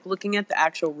head. It's like looking at the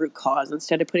actual root cause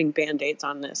instead of putting Band-Aids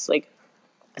on this. Like,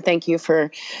 thank you for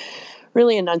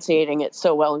really enunciating it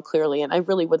so well and clearly. And I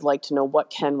really would like to know, what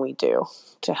can we do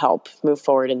to help move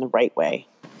forward in the right way?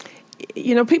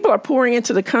 You know, people are pouring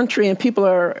into the country and people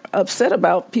are upset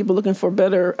about people looking for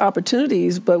better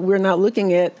opportunities, but we're not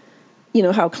looking at, you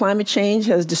know, how climate change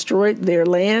has destroyed their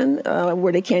land,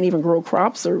 where they can't even grow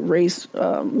crops or raise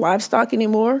livestock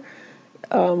anymore.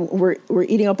 We're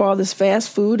eating up all this fast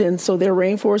food, and so their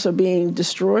rainforests are being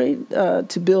destroyed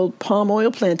to build palm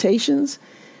oil plantations.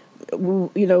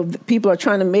 You know, people are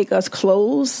trying to make us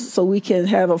clothes so we can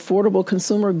have affordable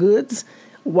consumer goods,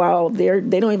 while they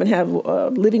don't even have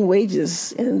living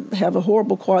wages and have a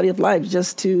horrible quality of life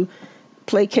just to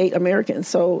placate Americans.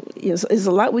 So there's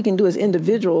a lot we can do as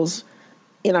individuals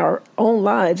in our own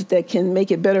lives that can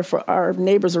make it better for our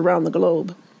neighbors around the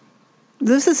globe.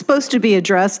 This is supposed to be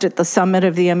addressed at the Summit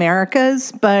of the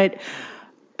Americas, but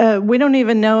we don't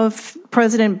even know if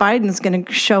President Biden's going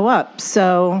to show up.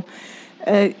 So,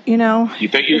 you know. You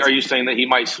think? Are you saying that he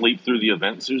might sleep through the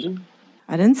event, Susan?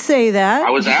 I didn't say that. I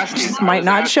was asking. He just might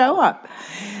not show up.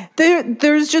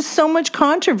 There's just so much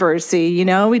controversy, you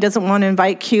know. He doesn't want to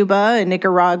invite Cuba and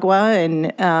Nicaragua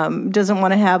and doesn't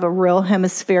want to have a real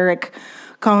hemispheric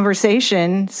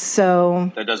conversation.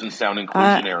 So that doesn't sound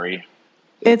inclusionary.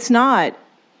 It's not.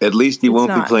 At least he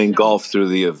won't be playing golf through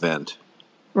the event.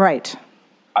 Right.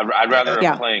 I'd rather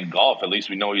him playing golf. At least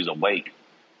we know he's awake.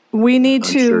 We need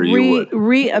to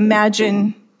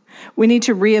reimagine. We need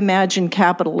to reimagine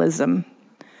capitalism.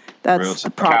 That's the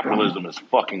problem. Capitalism is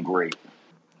fucking great.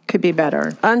 Could be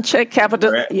better. Unchecked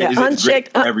capital. Yeah,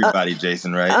 unchecked. Everybody,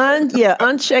 Jason, right?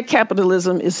 Unchecked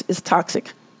capitalism is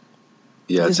toxic.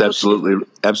 Yeah, it's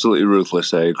absolutely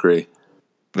ruthless. I agree.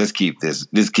 Let's keep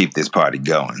this party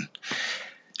going.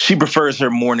 She prefers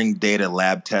her morning data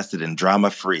lab tested and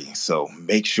drama free, so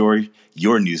make sure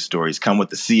your news stories come with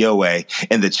the COA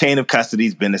and the chain of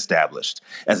custody's been established.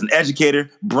 As an educator,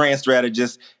 brand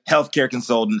strategist, healthcare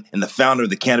consultant, and the founder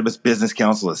of the Cannabis Business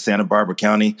Council of Santa Barbara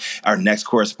County, our next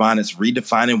correspondent's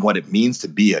redefining what it means to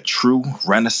be a true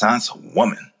Renaissance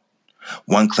woman.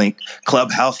 One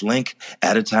clubhouse link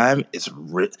at a time. It's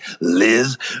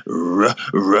Liz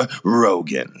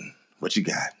Rogan. What you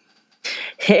got?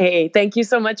 Hey, thank you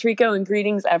so much, Rico, and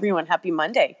greetings, everyone. Happy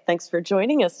Monday. Thanks for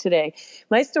joining us today.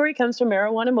 My story comes from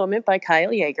Marijuana Moment by Kyle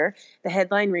Yeager. The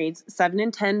headline reads, 7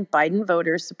 in 10 Biden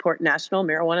voters support national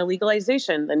marijuana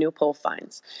legalization, the new poll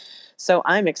finds. So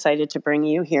I'm excited to bring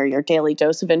you here your daily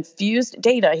dose of infused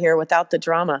data here without the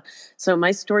drama. So my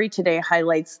story today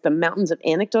highlights the mountains of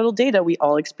anecdotal data we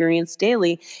all experience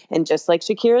daily. And just like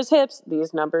Shakira's hips,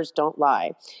 these numbers don't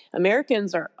lie.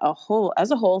 Americans as a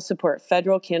whole support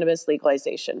federal cannabis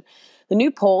legalization. The new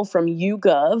poll from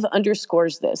YouGov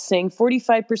underscores this, saying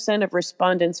 45% of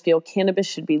respondents feel cannabis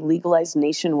should be legalized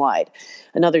nationwide.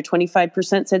 Another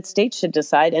 25% said states should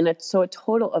decide, and so a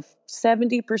total of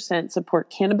 70% support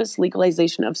cannabis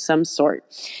legalization of some sort.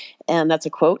 And that's a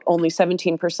quote. Only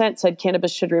 17% said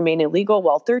cannabis should remain illegal,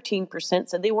 while 13%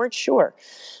 said they weren't sure.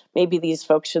 Maybe these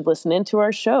folks should listen into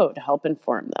our show to help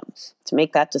inform them to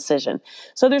make that decision.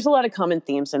 So there's a lot of common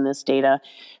themes in this data.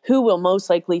 Who will most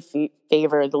likely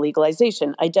favor the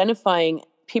legalization?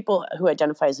 People who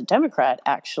identify as a Democrat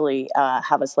actually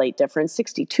have a slight difference.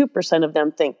 62% of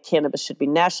them think cannabis should be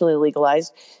nationally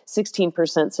legalized.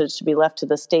 16% said it should be left to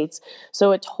the states.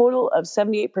 So a total of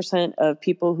 78% of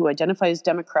people who identify as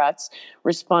Democrats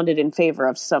responded in favor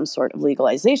of some sort of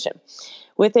legalization.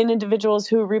 Within individuals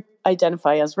who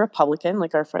identify as Republican,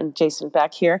 like our friend Jason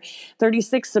back here,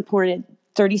 36%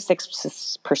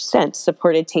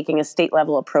 supported taking a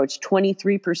state-level approach,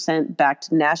 23%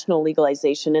 backed national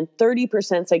legalization, and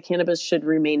 30% said cannabis should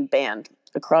remain banned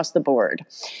across the board.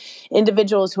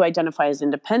 Individuals who identify as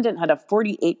independent had a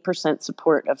 48%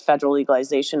 support of federal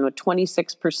legalization, with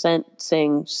 26%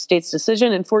 saying state's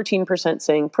decision and 14%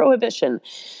 saying prohibition.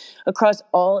 Across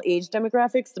all age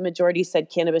demographics, the majority said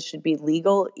cannabis should be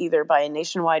legal either by a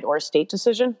nationwide or a state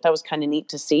decision. That was kind of neat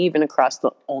to see, even across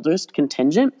the oldest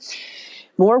contingent.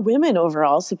 More women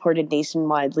overall supported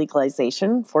nationwide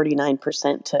legalization,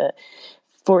 49% to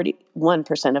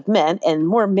 41% of men, and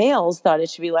more males thought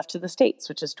it should be left to the states,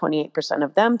 which is 28%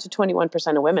 of them to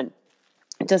 21% of women.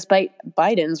 Despite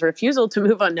Biden's refusal to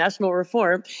move on national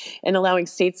reform and allowing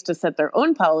states to set their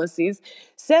own policies,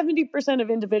 70% of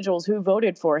individuals who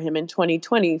voted for him in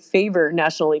 2020 favor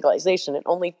national legalization, and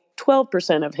only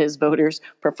 12% of his voters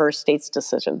prefer states'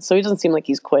 decisions. So he doesn't seem like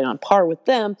he's quite on par with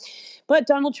them. But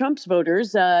Donald Trump's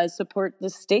voters support the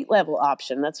state-level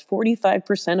option. That's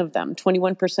 45% of them.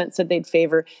 21% said they'd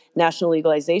favor national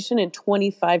legalization, and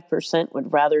 25%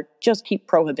 would rather just keep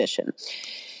prohibition.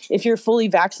 If you're fully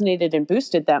vaccinated and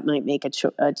boosted, that might make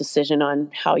a decision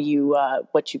on how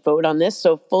what you vote on this.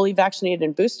 So fully vaccinated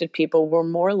and boosted people were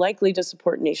more likely to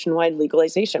support nationwide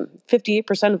legalization.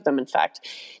 58% of them, in fact.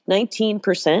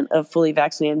 19% of fully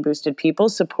vaccinated and boosted people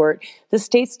support the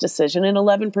state's decision, and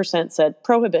 11% said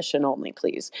prohibition only,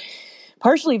 please.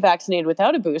 Partially vaccinated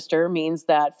without a booster means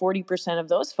that 40% of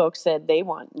those folks said they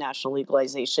want national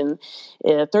legalization.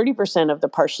 30% of the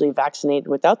partially vaccinated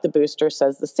without the booster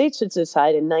says the state should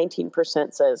decide, and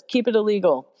 19% says keep it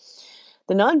illegal.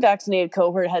 The non-vaccinated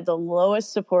cohort had the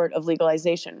lowest support of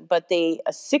legalization, but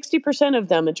 60% of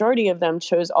them, majority of them,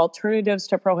 chose alternatives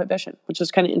to prohibition, which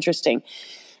was kind of interesting.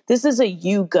 This is a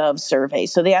YouGov survey,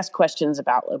 so they ask questions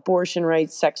about abortion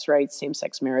rights, sex rights,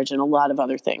 same-sex marriage, and a lot of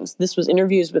other things. This was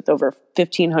interviews with over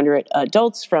 1,500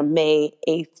 adults from May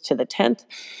 8th to the 10th,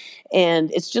 and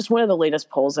it's just one of the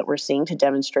latest polls that we're seeing to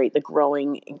demonstrate the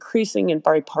growing, increasing, and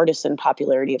bipartisan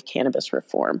popularity of cannabis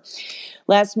reform.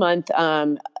 Last month,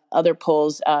 other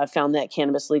polls found that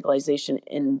cannabis legalization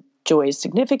enjoys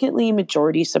significantly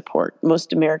majority support.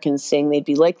 Most Americans saying they'd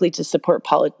be more likely to support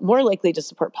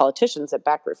politicians that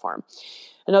back reform.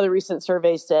 Another recent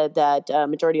survey said that a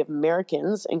majority of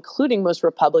Americans, including most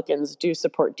Republicans, do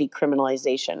support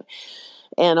decriminalization.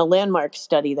 And a landmark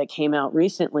study that came out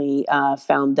recently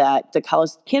found that the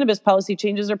cannabis policy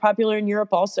changes are popular in Europe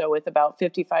also, with about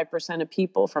 55% of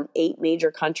people from 8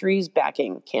 major countries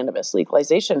backing cannabis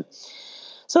legalization.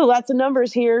 So lots of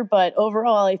numbers here, but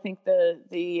overall, I think the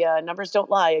numbers don't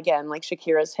lie, again, like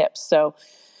Shakira's hips. So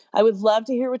I would love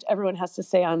to hear what everyone has to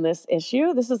say on this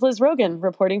issue. This is Liz Rogan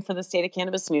reporting for the State of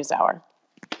Cannabis NewsHour.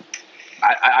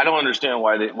 I don't understand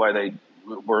why they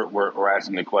were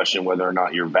asking the question whether or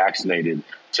not you're vaccinated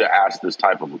to ask this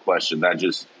type of a question. That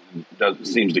just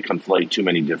seems to conflate too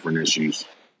many different issues.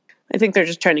 I think they're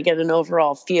just trying to get an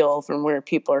overall feel from where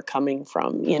people are coming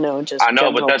from, just I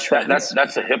know, but general trends.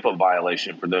 that's a HIPAA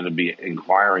violation for them to be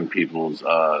inquiring people's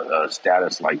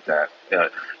status like that.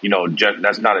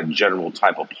 That's not a general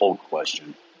type of poll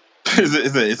question.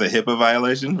 It's a HIPAA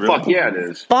violation? Really? Fuck yeah, it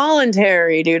is.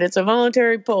 Voluntary, dude. It's a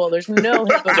voluntary poll. There's no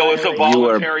HIPAA So it's a violation.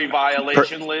 voluntary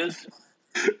violation, Liz?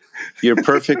 You're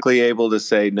perfectly able to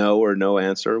say no or no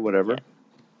answer, whatever.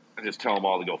 I just tell them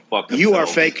all to go fuck themselves. You are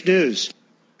fake news.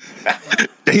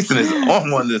 Jason is on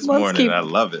one this morning. I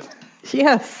love it.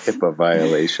 Yes. HIPAA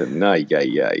violation. Ay.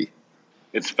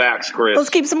 It's facts, Chris. Let's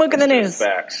keep smoking the news.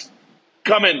 Facts.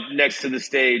 Coming next to the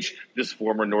stage, this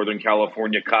former Northern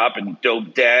California cop and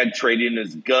dope dad trading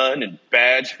his gun and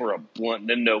badge for a blunt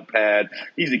and a notepad.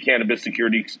 He's a cannabis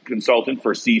security consultant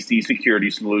for CC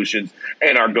Security Solutions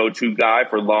and our go-to guy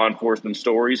for law enforcement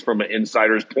stories from an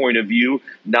insider's point of view,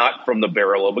 not from the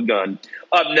barrel of a gun.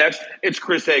 Up next, it's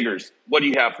Chris Eggers. What do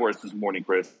you have for us this morning,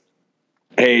 Chris?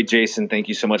 Hey, Jason, thank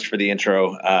you so much for the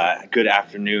intro. Good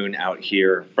afternoon out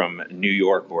here from New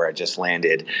York, where I just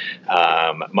landed.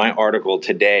 My article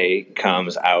today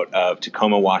comes out of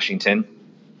Tacoma, Washington,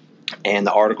 and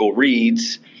the headline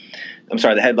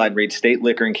reads, State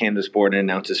Liquor and Cannabis Board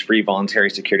announces free voluntary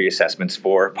security assessments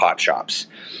for pot shops.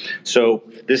 So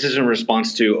this is in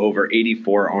response to over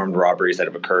 84 armed robberies that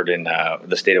have occurred in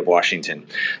the state of Washington.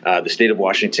 The state of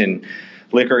Washington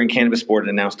Liquor and Cannabis Board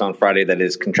announced on Friday that it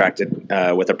is contracted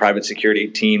with a private security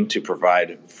team to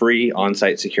provide free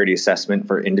on-site security assessment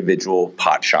for individual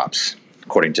pot shops,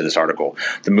 according to this article.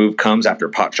 The move comes after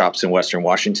pot shops in Western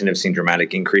Washington have seen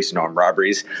dramatic increase in armed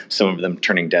robberies, some of them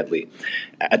turning deadly.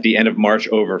 At the end of March,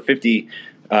 over 50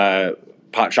 pot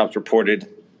shops reported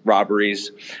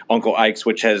robberies. Uncle Ike's,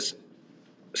 which has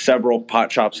several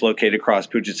pot shops located across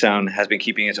Puget Sound, has been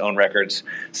keeping its own records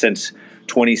since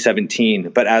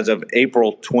 2017. But as of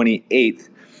April 28th,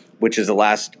 which is the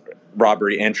last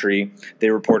robbery entry, they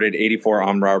reported 84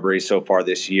 armed robberies so far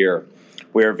this year.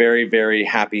 We are very, very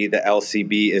happy that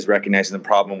LCB is recognizing the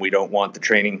problem. We don't want the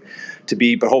training to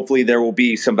be, but hopefully there will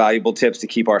be some valuable tips to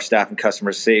keep our staff and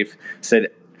customers safe, said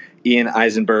Ian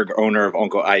Eisenberg, owner of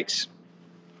Uncle Ike's.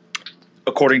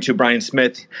 According to Brian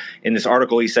Smith, in this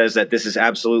article, he says that this is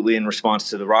absolutely in response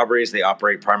to the robberies. They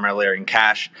operate primarily in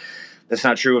cash. That's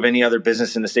not true of any other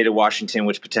business in the state of Washington,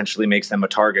 which potentially makes them a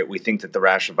target. We think that the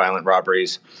rash of violent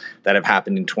robberies that have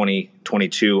happened in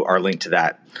 2022 are linked to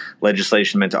that.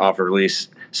 Legislation meant to offer release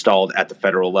stalled at the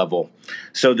federal level.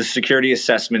 So the security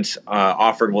assessments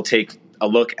offered will take a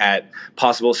look at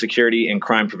possible security and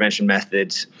crime prevention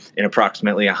methods in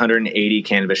approximately 180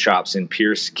 cannabis shops in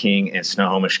Pierce, King, and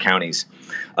Snohomish counties.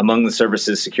 Among the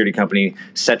services security company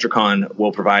Cetricon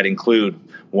will provide include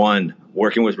 1.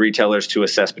 Working with retailers to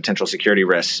assess potential security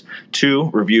risks. 2.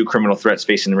 Review criminal threats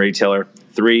facing the retailer.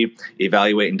 3.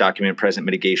 Evaluate and document present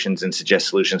mitigations and suggest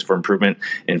solutions for improvement.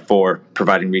 And 4.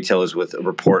 Providing retailers with a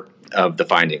report of the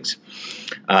findings.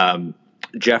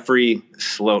 Jeffrey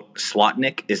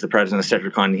Slotnick is the president of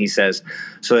Cetricon, and he says,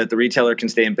 so that the retailer can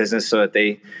stay in business, so that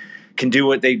they can do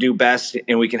what they do best,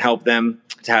 and we can help them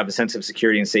to have a sense of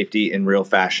security and safety in real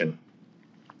fashion.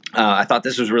 I thought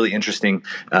this was really interesting.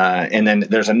 And then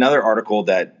there's another article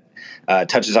that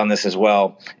touches on this as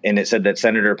well. And it said that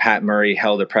Senator Pat Murray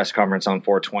held a press conference on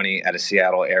 4/20 at a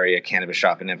Seattle area cannabis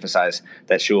shop and emphasized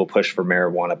that she will push for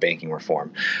marijuana banking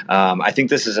reform. I think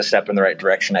this is a step in the right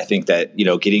direction. I think that,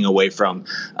 getting away from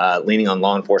leaning on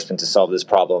law enforcement to solve this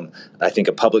problem, I think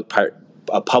a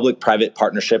public-private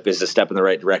partnership is a step in the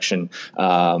right direction.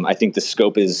 I think the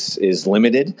scope is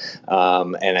limited,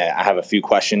 and I have a few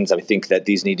questions. I think that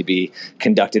these need to be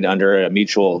conducted under a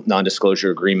mutual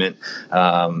non-disclosure agreement,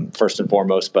 first and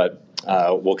foremost, but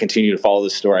we'll continue to follow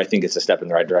this story. I think it's a step in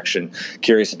the right direction.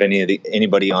 Curious if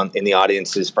anybody in the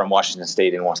audience is from Washington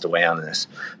State and wants to weigh in on this.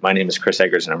 My name is Chris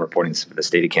Eggers, and I'm reporting for the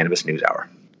State of Cannabis NewsHour.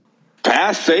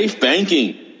 Pass safe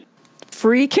banking.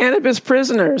 Free cannabis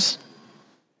prisoners.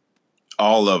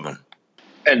 All of them.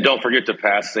 And don't forget to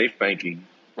pass safe banking.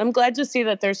 I'm glad to see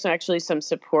that there's actually some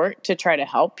support to try to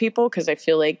help people, because I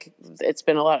feel like it's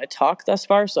been a lot of talk thus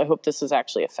far. So I hope this is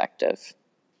actually effective.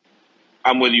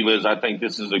 I'm with you, Liz. I think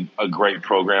this is a great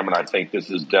program, and I think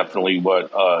this is definitely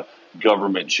what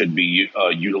government should be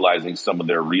utilizing some of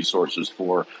their resources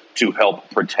for, to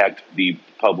help protect the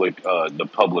public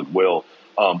will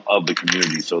of the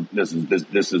community. So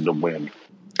this is a win.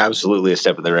 Absolutely a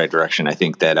step in the right direction. I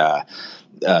think that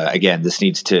again, this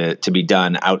needs to be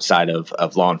done outside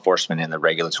of law enforcement and the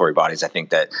regulatory bodies. I think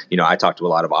that, I talk to a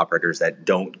lot of operators that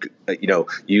don't,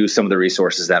 use some of the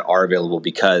resources that are available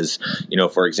because,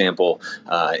 for example,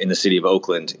 in the city of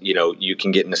Oakland, you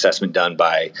can get an assessment done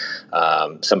by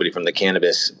somebody from the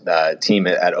cannabis team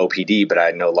at OPD, but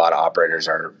I know a lot of operators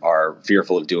are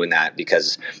fearful of doing that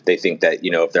because they think that,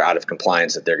 if they're out of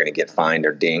compliance, that they're going to get fined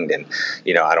or dinged. And,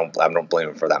 I don't blame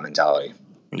them for that mentality.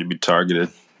 You'd be targeted.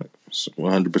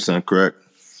 100% correct.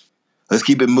 Let's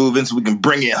keep it moving so we can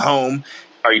bring it home.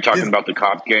 Are you talking about the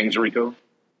cop gangs, Rico?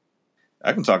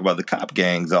 I can talk about the cop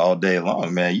gangs all day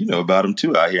long, man. You know about them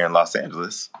too out here in Los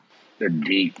Angeles. They're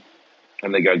deep,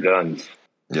 and they got guns.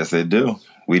 Yes, they do.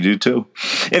 We do too.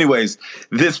 Anyways,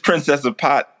 this Princess of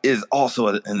Pot is also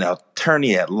an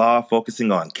attorney at law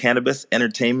focusing on cannabis,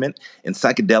 entertainment, and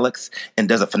psychedelics, and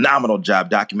does a phenomenal job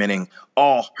documenting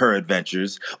all her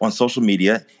adventures on social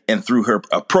media and through her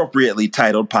appropriately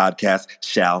titled podcast,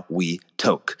 Shall We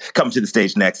Toke. Coming to the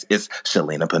stage next is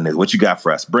Shalina Panu. What you got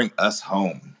for us? Bring us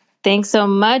home. Thanks so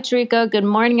much, Rico. Good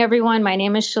morning, everyone. My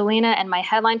name is Shalina, and my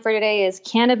headline for today is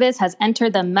Cannabis has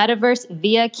entered the metaverse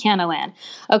via Cannaland.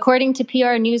 According to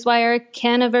PR Newswire,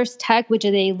 Cannabis Tech, which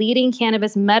is a leading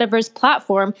cannabis metaverse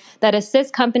platform that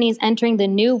assists companies entering the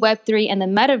new Web3 and the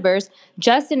metaverse,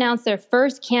 just announced their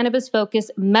first cannabis-focused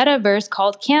metaverse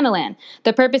called Cannaland.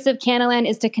 The purpose of Cannaland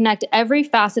is to connect every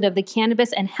facet of the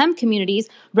cannabis and hemp communities,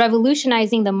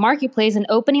 revolutionizing the marketplace and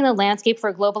opening the landscape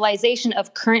for globalization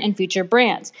of current and future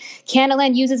brands.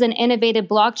 Cannaland uses an innovative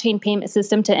blockchain payment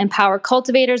system to empower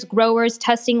cultivators, growers,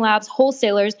 testing labs,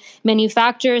 wholesalers,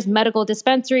 manufacturers, medical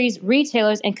dispensaries,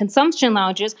 retailers, and consumption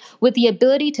lounges with the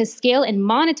ability to scale and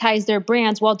monetize their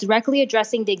brands while directly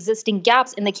addressing the existing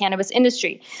gaps in the cannabis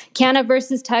industry. Cannabis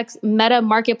Tech's meta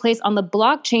marketplace on the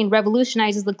blockchain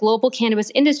revolutionizes the global cannabis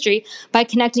industry by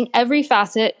connecting every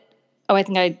facet.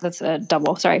 That's a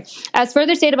double, sorry. As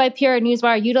further stated by PR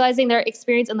Newswire, utilizing their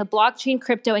experience in the blockchain,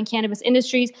 crypto, and cannabis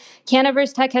industries,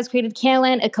 Cannabis Tech has created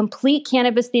Cannaland, a complete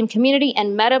cannabis-themed community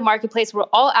and meta marketplace where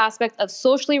all aspects of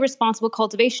socially responsible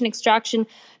cultivation, extraction,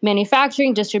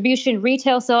 manufacturing, distribution,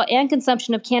 retail sale, and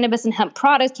consumption of cannabis and hemp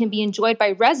products can be enjoyed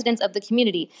by residents of the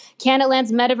community.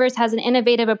 Cannaland's metaverse has an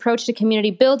innovative approach to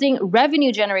community building,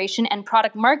 revenue generation, and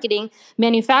product marketing,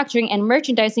 manufacturing, and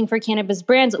merchandising for cannabis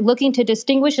brands looking to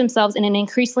distinguish themselves in an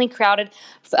increasingly crowded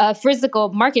physical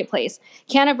marketplace.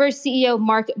 Cannaverse CEO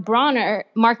Mark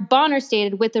Bonner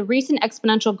stated, with the recent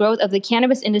exponential growth of the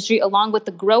cannabis industry along with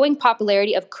the growing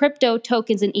popularity of crypto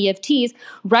tokens and EFTs,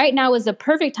 right now is the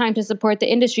perfect time to support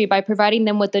the industry by providing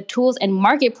them with the tools and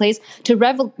marketplace to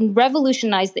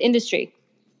revolutionize the industry.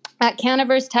 At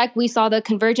Cannabis Tech, we saw the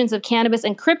convergence of cannabis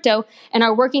and crypto and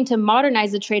are working to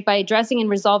modernize the trade by addressing and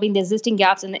resolving the existing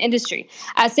gaps in the industry.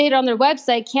 As stated on their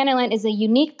website, Cannaland is a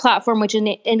unique platform which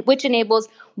enables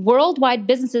worldwide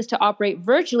businesses to operate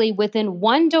virtually within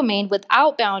one domain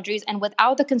without boundaries and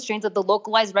without the constraints of the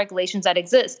localized regulations that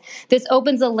exist. This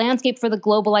opens a landscape for the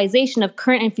globalization of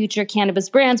current and future cannabis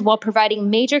brands while providing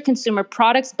major consumer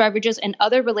products, beverages, and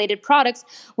other related products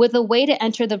with a way to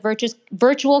enter the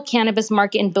virtual cannabis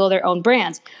market and build their own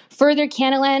brands. Further,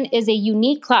 Cannaland is a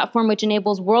unique platform which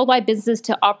enables worldwide businesses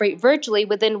to operate virtually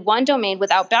within one domain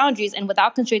without boundaries and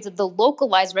without constraints of the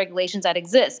localized regulations that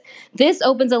exist. This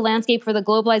opens a landscape for the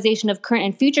globalization of current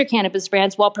and future cannabis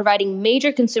brands while providing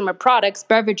major consumer products,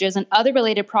 beverages, and other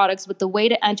related products with the way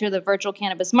to enter the virtual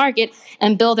cannabis market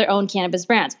and build their own cannabis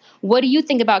brands. What do you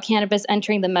think about cannabis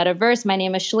entering the metaverse? My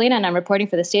name is Shalina, and I'm reporting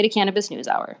for the State of Cannabis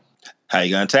NewsHour. How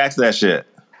you gonna tax that shit?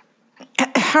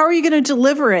 How are you going to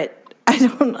deliver it? I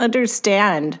don't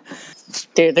understand.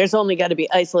 Dude, there's only got to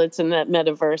be isolates in that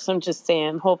metaverse. I'm just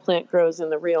saying, whole plant grows in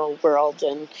the real world,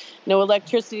 and no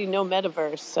electricity, no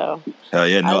metaverse. So hell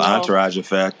yeah, no entourage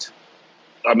effect.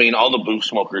 I mean, all the booth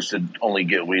smokers should only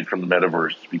get weed from the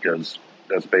metaverse because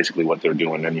that's basically what they're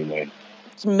doing anyway.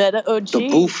 It's meta OG. The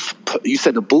booth. You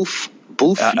said the booth.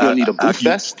 Booth. You gonna need a booth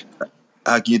vest.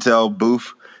 How can you tell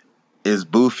booth is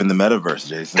booth in the metaverse,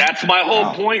 Jason? That's my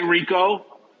whole point, Rico.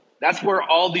 That's where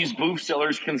all these booth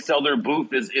sellers can sell their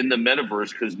booth is in the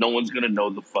metaverse because no one's going to know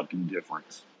the fucking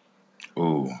difference.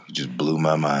 Ooh, you just blew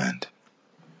my mind.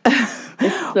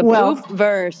 It's the booth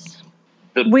verse.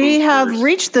 We have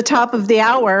reached the top of the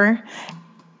hour.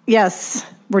 Yes,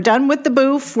 We're done with the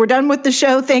booth. We're done with the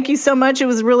show. Thank you so much. It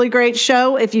was a really great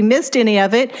show. If you missed any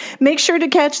of it, make sure to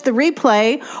catch the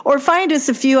replay or find us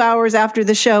a few hours after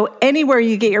the show anywhere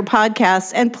you get your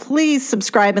podcasts. And please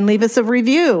subscribe and leave us a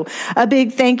review. A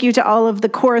big thank you to all of the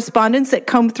correspondents that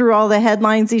come through all the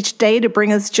headlines each day to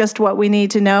bring us just what we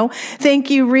need to know. Thank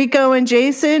you, Rico and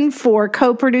Jason, for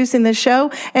co-producing the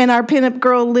show, and our pinup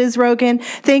girl, Liz Rogan.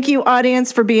 Thank you,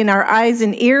 audience, for being our eyes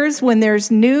and ears when there's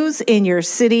news in your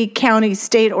city, county,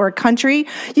 state, or country.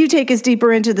 You take us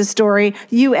deeper into the story,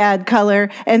 you add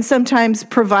color, and sometimes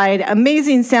provide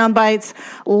amazing sound bites.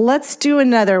 Let's do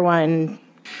another one.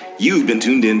 You've been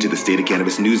tuned in to the State of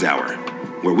Cannabis News Hour,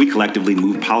 where we collectively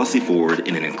move policy forward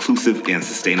in an inclusive and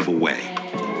sustainable way.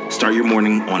 Start your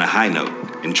morning on a high note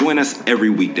and join us every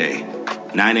weekday,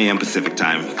 9 a.m. Pacific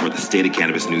time, for the State of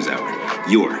Cannabis News Hour,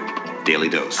 your daily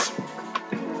dose.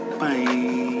 Bye.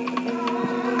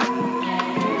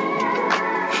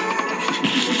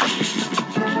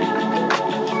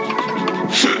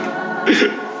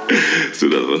 So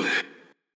another one.